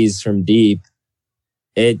 threes from deep,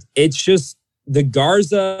 it's just the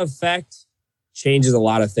Garza effect changes a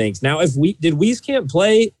lot of things. Now, did Wieskamp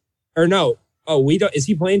play or no? Oh, we don't. Is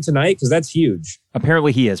he playing tonight? Because that's huge.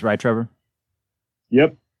 Apparently he is, right, Trevor?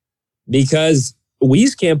 Yep. Because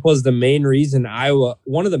Wieskamp was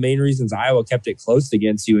one of the main reasons Iowa kept it close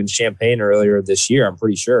against you in Champaign earlier this year, I'm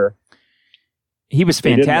pretty sure. He was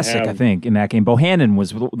fantastic, I think, in that game. Bohannon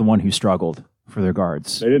was the one who struggled for their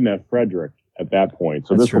guards. They didn't have Frederick at that point,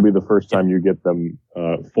 so this will be the first time you get them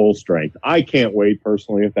full strength. I can't wait,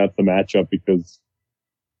 personally, if that's the matchup, because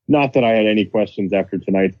not that I had any questions after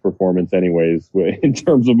tonight's performance anyways, in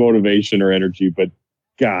terms of motivation or energy, but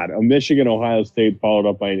God, a Michigan-Ohio State followed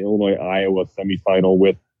up by an Illinois-Iowa semifinal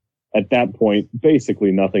with, at that point,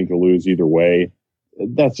 basically nothing to lose either way.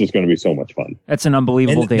 That's just going to be so much fun. That's an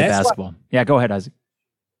unbelievable day of basketball. Yeah, go ahead, Isaac.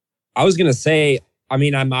 I was going to say, I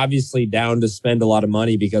mean, I'm obviously down to spend a lot of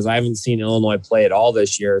money because I haven't seen Illinois play at all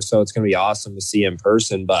this year, so it's going to be awesome to see in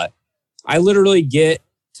person. But I literally get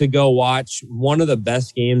to go watch one of the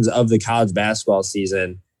best games of the college basketball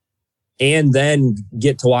season and then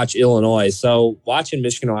get to watch Illinois. So watching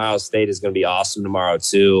Michigan-Ohio State is going to be awesome tomorrow,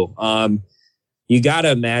 too. You got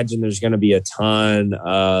to imagine there's going to be a ton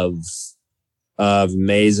of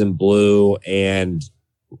maize and blue and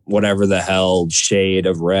whatever the hell shade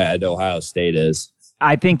of red Ohio State is.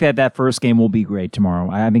 I think that first game will be great tomorrow.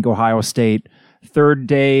 I think Ohio State, third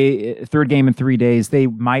game in 3 days, they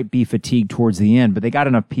might be fatigued towards the end, but they got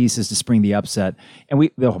enough pieces to spring the upset. And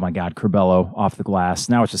oh my God, Curbelo off the glass.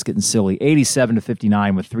 Now it's just getting silly.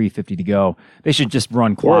 87-59 with 3:50 to go. They should just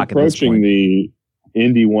run clock at this point. We're approaching the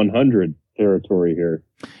Indy 100 territory here.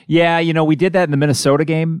 Yeah, we did that in the Minnesota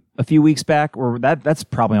game a few weeks back, or that's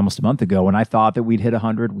probably almost a month ago, and I thought that we'd hit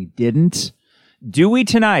 100. We didn't. Do we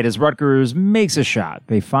tonight as Rutgers makes a shot?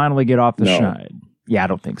 They finally get off the shot. Yeah, I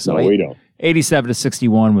don't think so. No, we don't.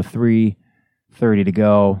 87-61 with 3:30 to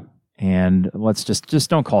go. And let's just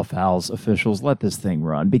don't call fouls, officials. Let this thing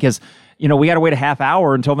run because, we got to wait a half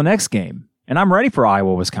hour until the next game. And I'm ready for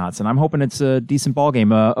Iowa, Wisconsin. I'm hoping it's a decent ball game.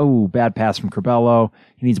 Bad pass from Curbelo.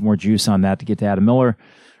 He needs more juice on that to get to Adam Miller.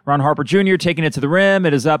 Ron Harper Jr. taking it to the rim.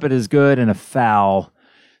 It is up. It is good. And a foul.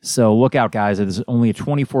 So look out, guys. It is only a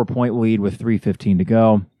 24-point lead with 3:15 to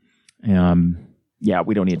go. Yeah,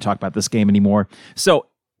 we don't need to talk about this game anymore. So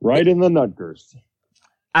right in the Rutgers.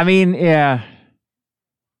 I mean, yeah.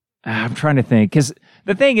 I'm trying to think because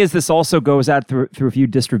the thing is, this also goes out through a few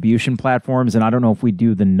distribution platforms, and I don't know if we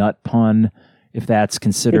do the nut pun, if that's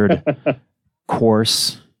considered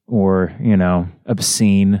coarse or,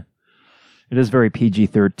 obscene. It is very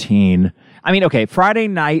PG-13. I mean, okay, Friday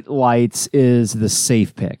Night Lights is the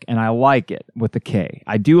safe pick, and I like it with the K.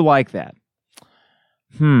 I do like that.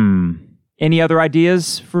 Any other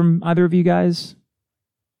ideas from either of you guys?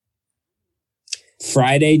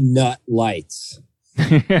 Friday Nut Lights.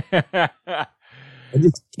 I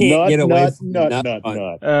just can't get away from nut.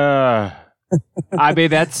 I mean,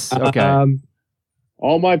 that's okay.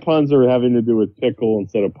 All my puns are having to do with pickle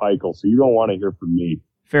instead of pickle, so you don't want to hear from me.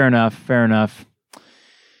 Fair enough.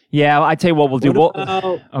 Yeah, I tell you what we'll do.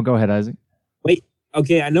 Go ahead, Isaac. Wait,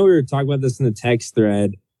 okay, I know we were talking about this in the text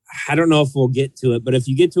thread. I don't know if we'll get to it, but if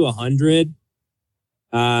you get to 100,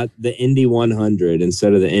 the Indy 100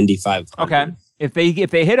 instead of the Indy 500. Okay. If they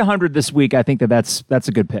hit 100 this week, I think that's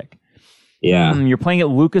a good pick. Yeah. You're playing at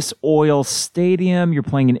Lucas Oil Stadium. You're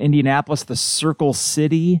playing in Indianapolis, the Circle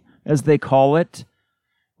City, as they call it.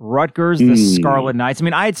 Rutgers, the Scarlet Knights. I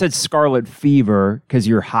mean, I had said Scarlet Fever because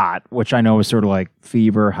you're hot, which I know is sort of like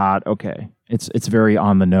fever, hot. Okay. It's very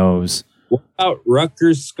on the nose. What about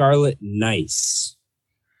Rutgers Scarlet Knights?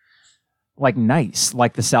 Like nice,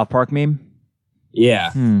 like the South Park meme?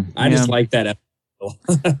 Yeah. I just like that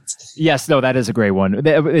episode. Yes, no, that is a great one.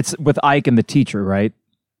 It's with Ike and the teacher, right?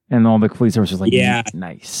 And all the police officers are like, yeah,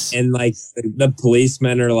 nice. And like the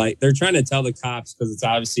policemen are like, they're trying to tell the cops because it's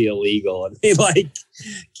obviously illegal, and they like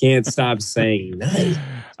can't stop saying nice.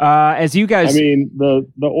 As you guys, I mean, the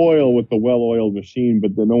oil with the well-oiled machine,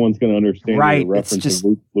 but no one's going to understand the reference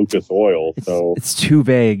to Lucas Oil. So it's too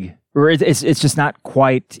vague, or it's just not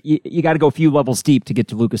quite. You got to go a few levels deep to get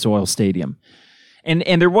to Lucas Oil Stadium.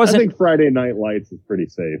 And there wasn't. I think Friday Night Lights is pretty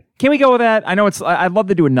safe. Can we go with that? I know I'd love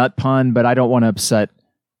to do a nut pun, but I don't want to upset.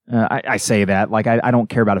 I say that like I don't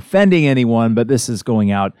care about offending anyone, but this is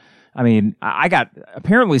going out. I mean, I got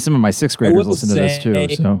apparently some of my sixth graders listen to this too.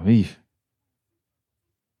 So,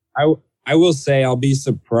 I will say I'll be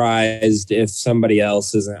surprised if somebody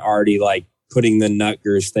else isn't already like putting the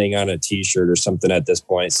Nutgers thing on a T-shirt or something at this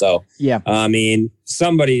point. So, yeah, I mean,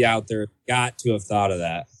 somebody out there got to have thought of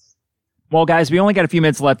that. Well, guys, we only got a few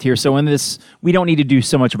minutes left here, so in this, we don't need to do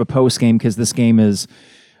so much of a post game because this game is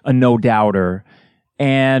a no-doubter.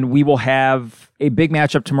 And we will have a big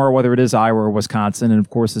matchup tomorrow, whether it is Iowa or Wisconsin. And of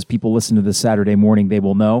course, as people listen to this Saturday morning, they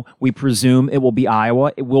will know. We presume it will be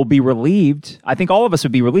Iowa. It will be relieved. I think all of us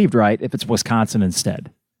would be relieved, right, if it's Wisconsin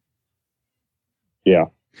instead. Yeah.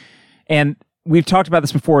 And we've talked about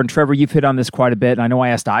this before, and Trevor, you've hit on this quite a bit. And I know I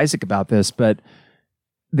asked Isaac about this, but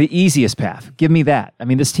the easiest path, give me that. I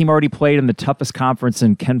mean, this team already played in the toughest conference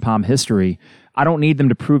in KenPom history. I don't need them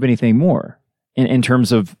to prove anything more. In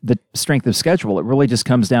terms of the strength of schedule, it really just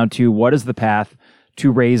comes down to what is the path to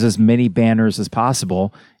raise as many banners as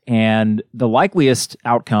possible. And the likeliest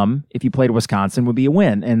outcome, if you played Wisconsin, would be a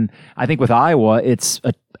win. And I think with Iowa, it's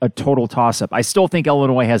a total toss-up. I still think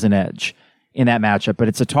Illinois has an edge in that matchup, but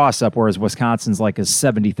it's a toss-up, whereas Wisconsin's like a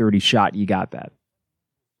 70-30 shot. You got that.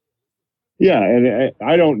 Yeah, and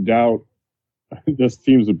I don't doubt this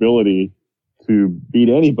team's ability to beat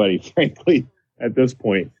anybody, frankly, at this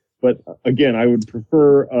point. But again, I would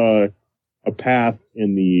prefer a path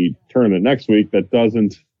in the tournament next week that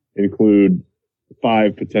doesn't include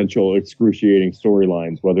 5 potential excruciating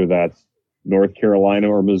storylines, whether that's North Carolina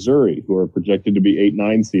or Missouri, who are projected to be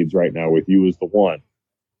 8-9 seeds right now with you as the 1.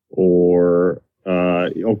 Or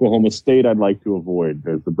Oklahoma State I'd like to avoid.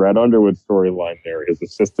 There's the Brad Underwood storyline there. His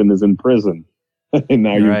assistant is in prison, and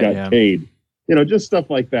now you've got Cade. Just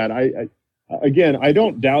stuff like that. Again, I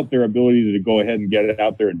don't doubt their ability to go ahead and get it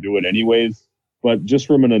out there and do it anyways, but just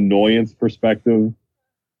from an annoyance perspective,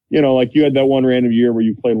 like you had that one random year where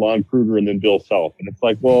you played Lon Kruger and then Bill Self, and it's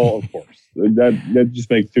like, well, of course, that just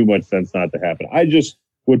makes too much sense not to happen. I just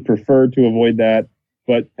would prefer to avoid that,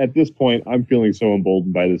 but at this point, I'm feeling so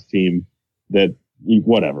emboldened by this team that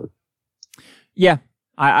whatever. Yeah.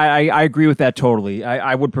 I agree with that totally.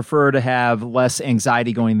 I would prefer to have less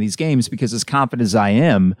anxiety going in these games because as confident as I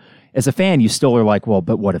am, as a fan, you still are like, well,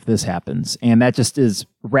 but what if this happens? And that just is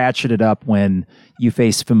ratcheted up when you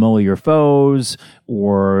face familiar foes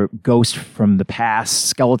or ghosts from the past,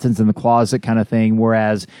 skeletons in the closet kind of thing.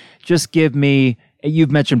 Whereas just give me,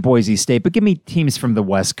 you've mentioned Boise State, but give me teams from the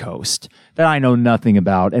West Coast that I know nothing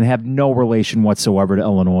about and have no relation whatsoever to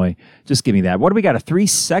Illinois. Just give me that. What do we got? A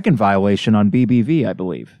 3-second violation on BBV, I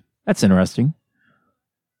believe. That's interesting.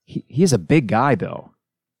 He is a big guy, though.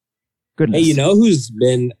 Goodness. Hey, who's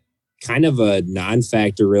been kind of a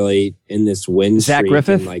non-factor really in this win streak? Zach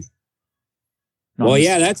Griffith? Well,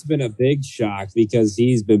 yeah, that's been a big shock because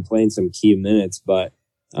he's been playing some key minutes, but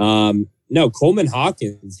no, Coleman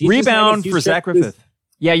Hawkins. Rebound for Zach Griffith.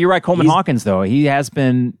 Yeah, you're right. Coleman Hawkins, though. He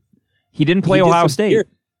didn't play Ohio State.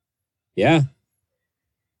 Yeah.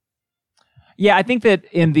 Yeah, I think that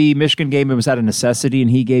in the Michigan game, it was out of necessity,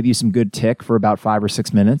 and he gave you some good tick for about 5 or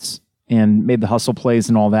 6 minutes and made the hustle plays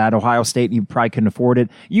and all that. Ohio State, you probably couldn't afford it.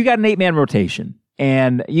 You got an 8-man rotation,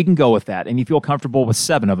 and you can go with that, and you feel comfortable with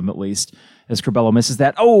 7 of them at least, as Curbelo misses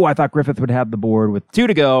that. Oh, I thought Griffith would have the board with 2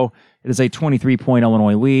 to go. It is a 23-point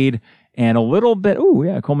Illinois lead, and a little bit,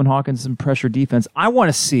 Coleman Hawkins, some pressure defense. I want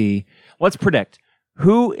to see, let's predict,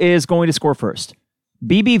 who is going to score first?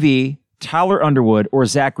 BBV, Tyler Underwood, or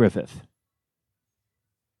Zach Griffith?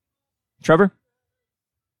 Trevor?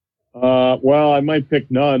 Well, I might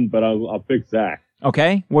pick none, but I'll pick Zach.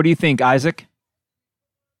 Okay. What do you think, Isaac?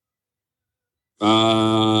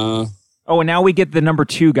 Oh, and now we get the number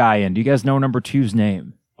 2 guy in. Do you guys know number 2's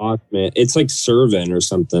name? Man. It's like Servin or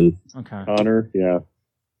something. Okay. Connor, yeah.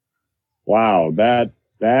 Wow, that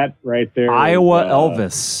right there. Iowa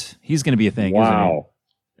Elvis. He's going to be a thing, isn't he?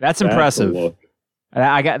 That's impressive.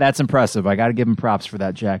 That's impressive. I got to give him props for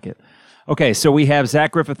that jacket. Okay, so we have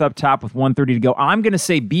Zach Griffith up top with 1:30 to go. I'm going to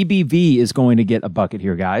say BBV is going to get a bucket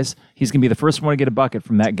here, guys. He's going to be the first one to get a bucket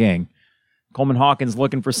from that gang. Coleman Hawkins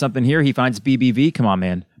looking for something here. He finds BBV. Come on,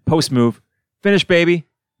 man. Post move. Finish, baby.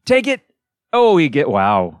 Take it. Oh,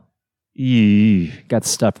 wow. Got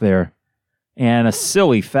stuff there. And a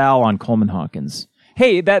silly foul on Coleman Hawkins.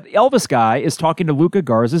 Hey, that Elvis guy is talking to Luka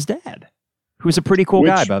Garza's dad, who's a pretty cool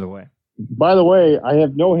guy, by the way. By the way, I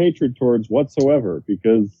have no hatred towards whatsoever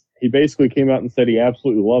because he basically came out and said he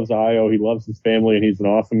absolutely loves Ayo, he loves his family, and he's an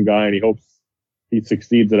awesome guy, and he hopes he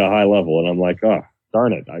succeeds at a high level. And I'm like, oh,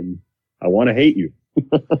 darn it, I want to hate you.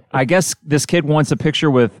 I guess this kid wants a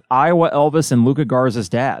picture with Iowa Elvis and Luka Garza's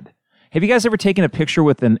dad. Have you guys ever taken a picture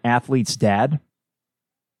with an athlete's dad?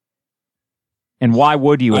 And why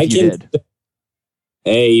would you if you did?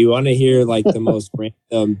 Hey, you want to hear like the most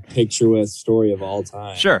random picture with story of all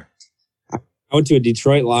time? Sure. I went to a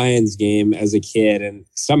Detroit Lions game as a kid, and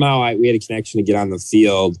somehow we had a connection to get on the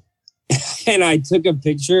field. And I took a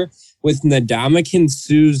picture with Ndamukong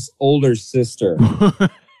Suh's older sister.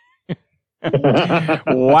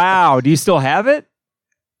 Wow. Do you still have it?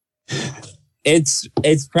 It's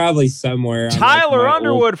probably somewhere. Tyler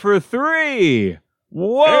Underwood for 3.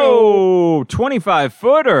 Whoa.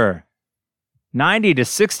 25-footer.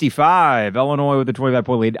 90-65. Illinois with a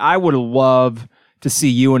 25-point lead. I would love to see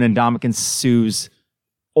you and Ndamukong Suh's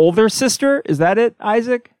older sister. Is that it,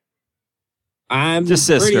 Isaac? I'm just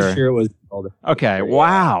pretty sister. sure it was older. Okay, sister,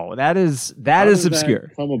 wow. That is obscure.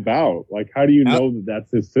 That come about? Like, how do you know that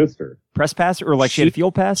that's his sister? Press pass or like she had a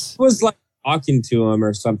field pass? Was like talking to him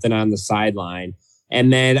or something on the sideline.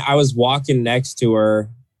 And then I was walking next to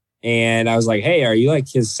her and I was like, hey, are you like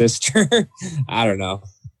his sister? I don't know.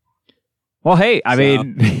 Well, hey, I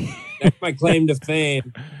mean... That's my claim to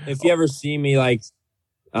fame. If you ever see me like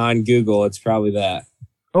on Google, it's probably that.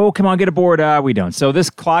 Oh, come on, get aboard. We don't. So this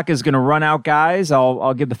clock is going to run out, guys.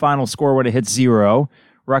 I'll give the final score when it hits 0.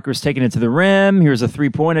 Rutgers taking it to the rim. Here's a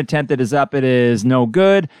 3-point attempt that is up. It is no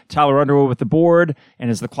good. Tyler Underwood with the board. And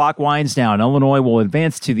as the clock winds down, Illinois will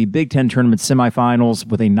advance to the Big Ten Tournament semifinals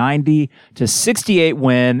with a 90-68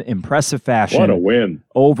 win. Impressive fashion. What a win.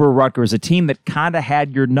 Over Rutgers, a team that kind of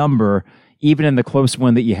had your number even in the close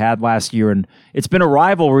win that you had last year. And it's been a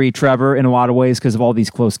rivalry, Trevor, in a lot of ways because of all these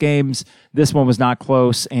close games. This one was not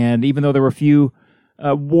close. And even though there were a few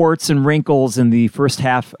warts and wrinkles in the first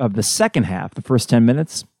half of the second half, the first 10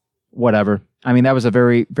 minutes, whatever. I mean, that was a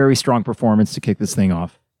very, very strong performance to kick this thing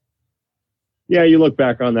off. Yeah, you look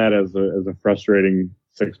back on that as a frustrating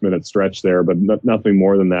 6-minute stretch there, but nothing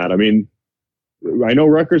more than that. I mean, I know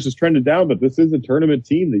Rutgers has trended down, but this is a tournament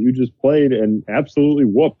team that you just played and absolutely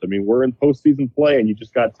whooped. I mean, we're in postseason play, and you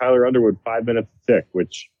just got Tyler Underwood 5 minutes tick,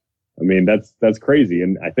 which, I mean, that's crazy.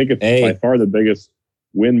 And I think it's by far the biggest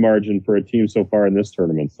win margin for a team so far in this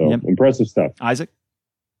tournament. So impressive stuff. Isaac?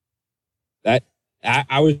 I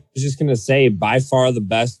was just going to say by far the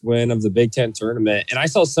best win of the Big Ten tournament. And I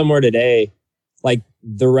saw somewhere today, like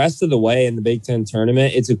the rest of the way in the Big Ten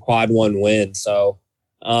tournament, it's a quad 1 win. So,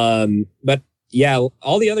 but yeah,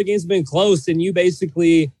 all the other games have been close, and you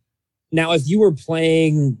basically now if you were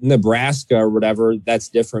playing Nebraska or whatever, that's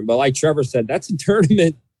different. But like Trevor said, that's a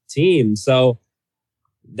tournament team, so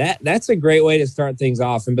that's a great way to start things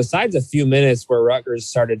off. And besides a few minutes where Rutgers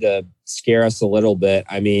started to scare us a little bit,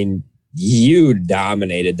 I mean, you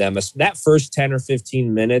dominated them. That first 10 or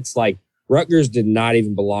 15 minutes, like Rutgers did not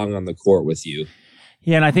even belong on the court with you.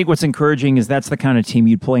 Yeah, and I think what's encouraging is that's the kind of team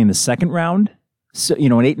you'd play in the second round. So, an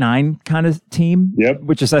 8-9 kind of team,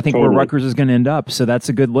 which is, I think, where Rutgers is going to end up. So that's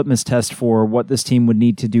a good litmus test for what this team would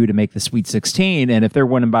need to do to make the Sweet 16. And if they're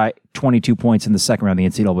winning by 22 points in the second round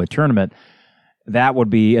of the NCAA tournament, That would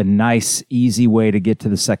be a nice, easy way to get to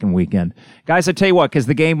the second weekend. Guys, I tell you what, because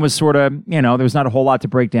the game was sort of, there's not a whole lot to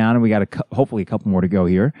break down, and we got hopefully a couple more to go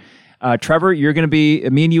here. Trevor, you're going to be,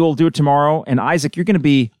 me and you will do it tomorrow, and Isaac, you're going to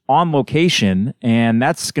be on location, and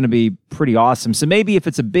that's going to be pretty awesome. So maybe if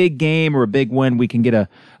it's a big game or a big win, we can get a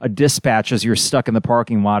dispatch as you're stuck in the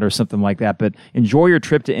parking lot or something like that. But enjoy your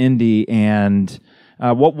trip to Indy, and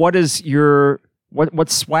what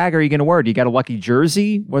swag are you going to wear? Do you got a lucky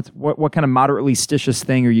jersey? What kind of moderately stitious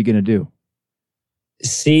thing are you going to do?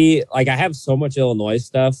 See, I have so much Illinois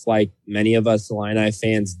stuff, like many of us Illini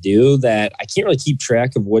fans do, that I can't really keep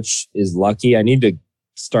track of which is lucky. I need to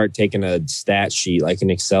start taking a stat sheet, like an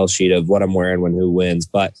Excel sheet of what I'm wearing when who wins.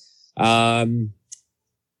 But Ayo's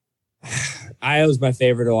my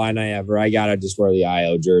favorite Illini ever. I got to just wear the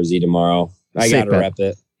Ayo jersey tomorrow. I got to rep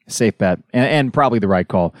it. Safe bet, and probably the right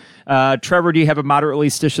call. Trevor, do you have a moderately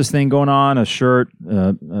stitious thing going on? A shirt,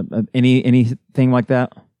 anything like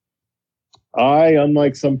that? I,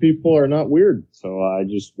 unlike some people, are not weird, so I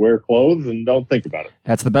just wear clothes and don't think about it.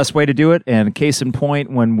 That's the best way to do it. And case in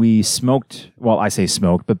point, when we I say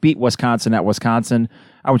smoked, but beat Wisconsin at Wisconsin,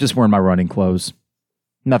 I was just wearing my running clothes.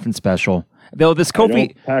 Nothing special. Though this Kofi, I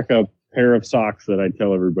don't pack a pair of socks that I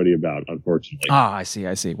tell everybody about, unfortunately. I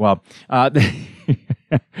see. Well,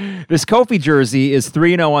 this Kofi jersey is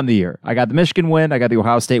 3-0 on the year. I got the Michigan win. I got the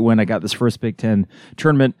Ohio State win. I got this first Big Ten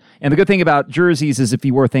tournament. And the good thing about jerseys is if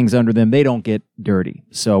you wear things under them, they don't get dirty.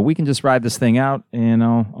 So we can just ride this thing out, and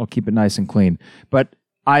I'll keep it nice and clean. But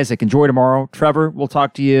Isaac, enjoy tomorrow. Trevor, we'll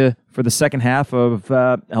talk to you for the second half of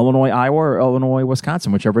Illinois, Iowa, or Illinois,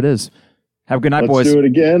 Wisconsin, whichever it is. Have a good night, boys. Let's do it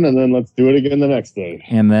again, and then let's do it again the next day.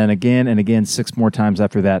 And then again and again, 6 more times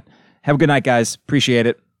after that. Have a good night, guys. Appreciate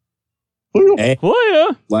it. Hey,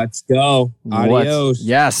 let's go. Adios.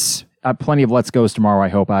 Yes. Plenty of let's goes tomorrow, I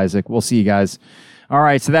hope, Isaac. We'll see you guys. All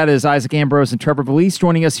right, so that is Isaac Ambrose and Trevor Vallese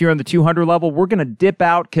joining us here on the 200 level. We're going to dip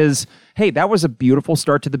out because, hey, that was a beautiful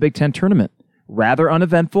start to the Big Ten tournament. Rather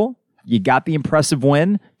uneventful. You got the impressive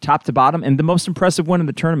win, top to bottom, and the most impressive win in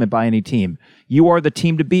the tournament by any team. You are the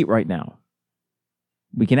team to beat right now.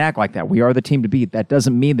 We can act like that. We are the team to beat. That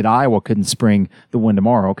doesn't mean that Iowa couldn't spring the win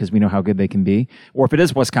tomorrow because we know how good they can be. Or if it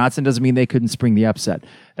is Wisconsin, doesn't mean they couldn't spring the upset.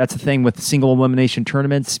 That's the thing with single elimination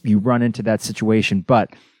tournaments. You run into that situation. But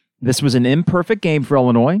this was an imperfect game for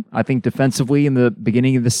Illinois. I think defensively in the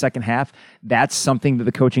beginning of the second half, that's something that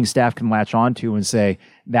the coaching staff can latch on to and say,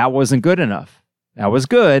 that wasn't good enough. That was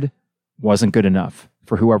good, wasn't good enough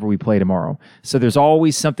for whoever we play tomorrow. So there's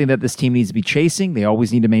always something that this team needs to be chasing. They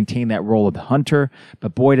always need to maintain that role of the hunter,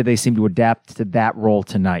 but boy, did they seem to adapt to that role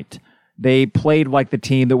tonight. They played like the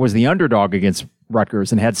team that was the underdog against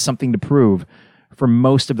Rutgers and had something to prove for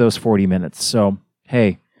most of those 40 minutes. So,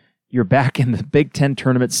 hey, you're back in the Big Ten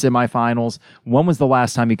tournament semifinals. When was the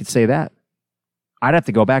last time you could say that? I'd have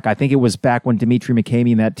to go back. I think it was back when Dimitri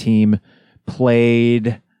McCamey and that team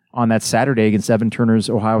played on that Saturday against Evan Turner's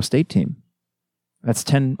Ohio State team. That's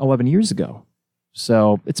 10, 11 years ago.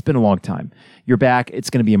 So it's been a long time. You're back.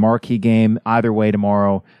 It's going to be a marquee game either way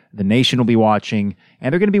tomorrow. The nation will be watching,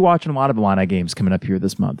 and they're going to be watching a lot of Illini games coming up here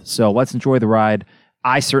this month. So let's enjoy the ride.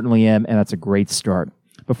 I certainly am, and that's a great start.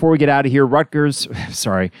 Before we get out of here, Rutgers,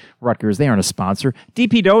 they aren't a sponsor.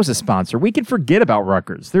 DP Dough is a sponsor. We can forget about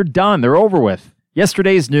Rutgers. They're done. They're over with.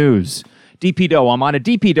 Yesterday's news. DP Dough. I'm on at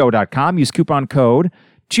dpdough.com. Use coupon code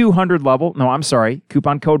 200level. No, I'm sorry.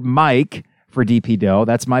 Coupon code Mike for DP Dough.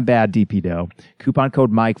 That's my bad, DP Dough. Coupon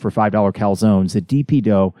code Mike for $5 calzones at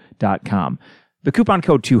dpdough.com. The coupon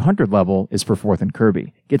code 200level is for 4th and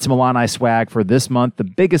Kirby. Get some Illini swag for this month, the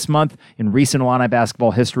biggest month in recent Illini basketball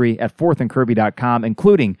history at 4thandkirby.com,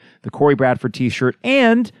 including the Corey Bradford t-shirt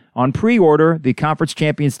and on pre-order, the Conference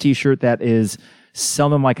Champions t-shirt that is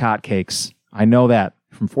selling like hotcakes. I know that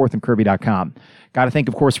from 4thandkirby.com. Got to thank,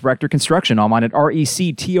 of course, Rector Construction, online at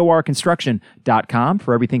rectorconstruction.com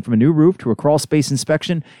for everything from a new roof to a crawl space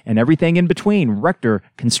inspection and everything in between,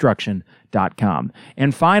 rectorconstruction.com.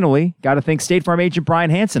 And finally, got to thank State Farm agent Brian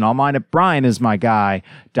Hansen, online at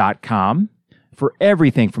brianismyguy.com for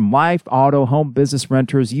everything from life, auto, home, business,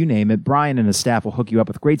 renters, you name it. Brian and his staff will hook you up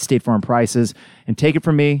with great State Farm prices. And take it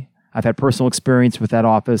from me, I've had personal experience with that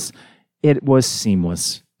office. It was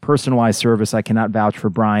seamless. Personalized service. I cannot vouch for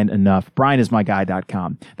Brian enough.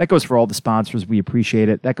 BrianIsMyGuy.com. That goes for all the sponsors. We appreciate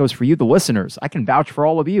it. That goes for you, the listeners. I can vouch for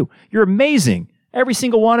all of you. You're amazing. Every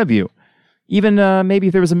single one of you. Even maybe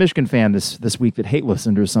if there was a Michigan fan this week that hate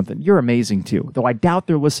listened or something, you're amazing too. Though I doubt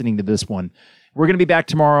they're listening to this one. We're going to be back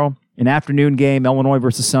tomorrow. An afternoon game, Illinois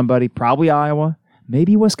versus somebody, probably Iowa,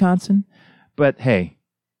 maybe Wisconsin. But hey,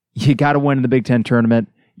 you got to win in the Big Ten tournament.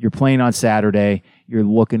 You're playing on Saturday. You're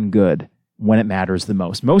looking good. when it matters the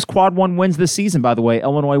most. Most quad one wins this season, by the way.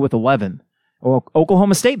 Illinois with 11.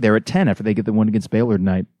 Oklahoma State there at 10 after they get the win against Baylor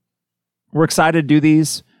tonight. We're excited to do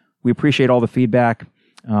these. We appreciate all the feedback.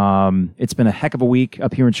 It's been a heck of a week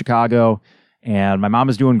up here in Chicago, and my mom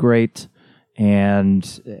is doing great. And,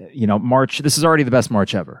 March, this is already the best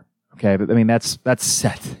March ever. Okay, but I mean, that's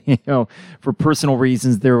set. For personal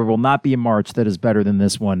reasons, there will not be a March that is better than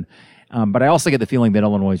this one. But I also get the feeling that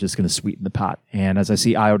Illinois is just going to sweeten the pot. And as I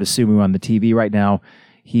see Ayo Dosunmu on the TV right now,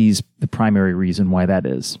 he's the primary reason why that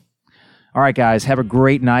is. All right, guys, have a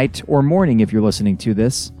great night or morning if you're listening to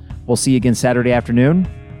this. We'll see you again Saturday afternoon.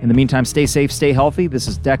 In the meantime, stay safe, stay healthy. This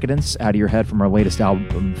is Decadence, Out of Your Head, from our latest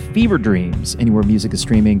album, Fever Dreams, anywhere music is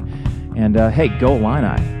streaming. And hey, go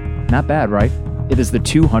Illini. Not bad, right? It is the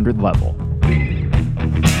 200 level.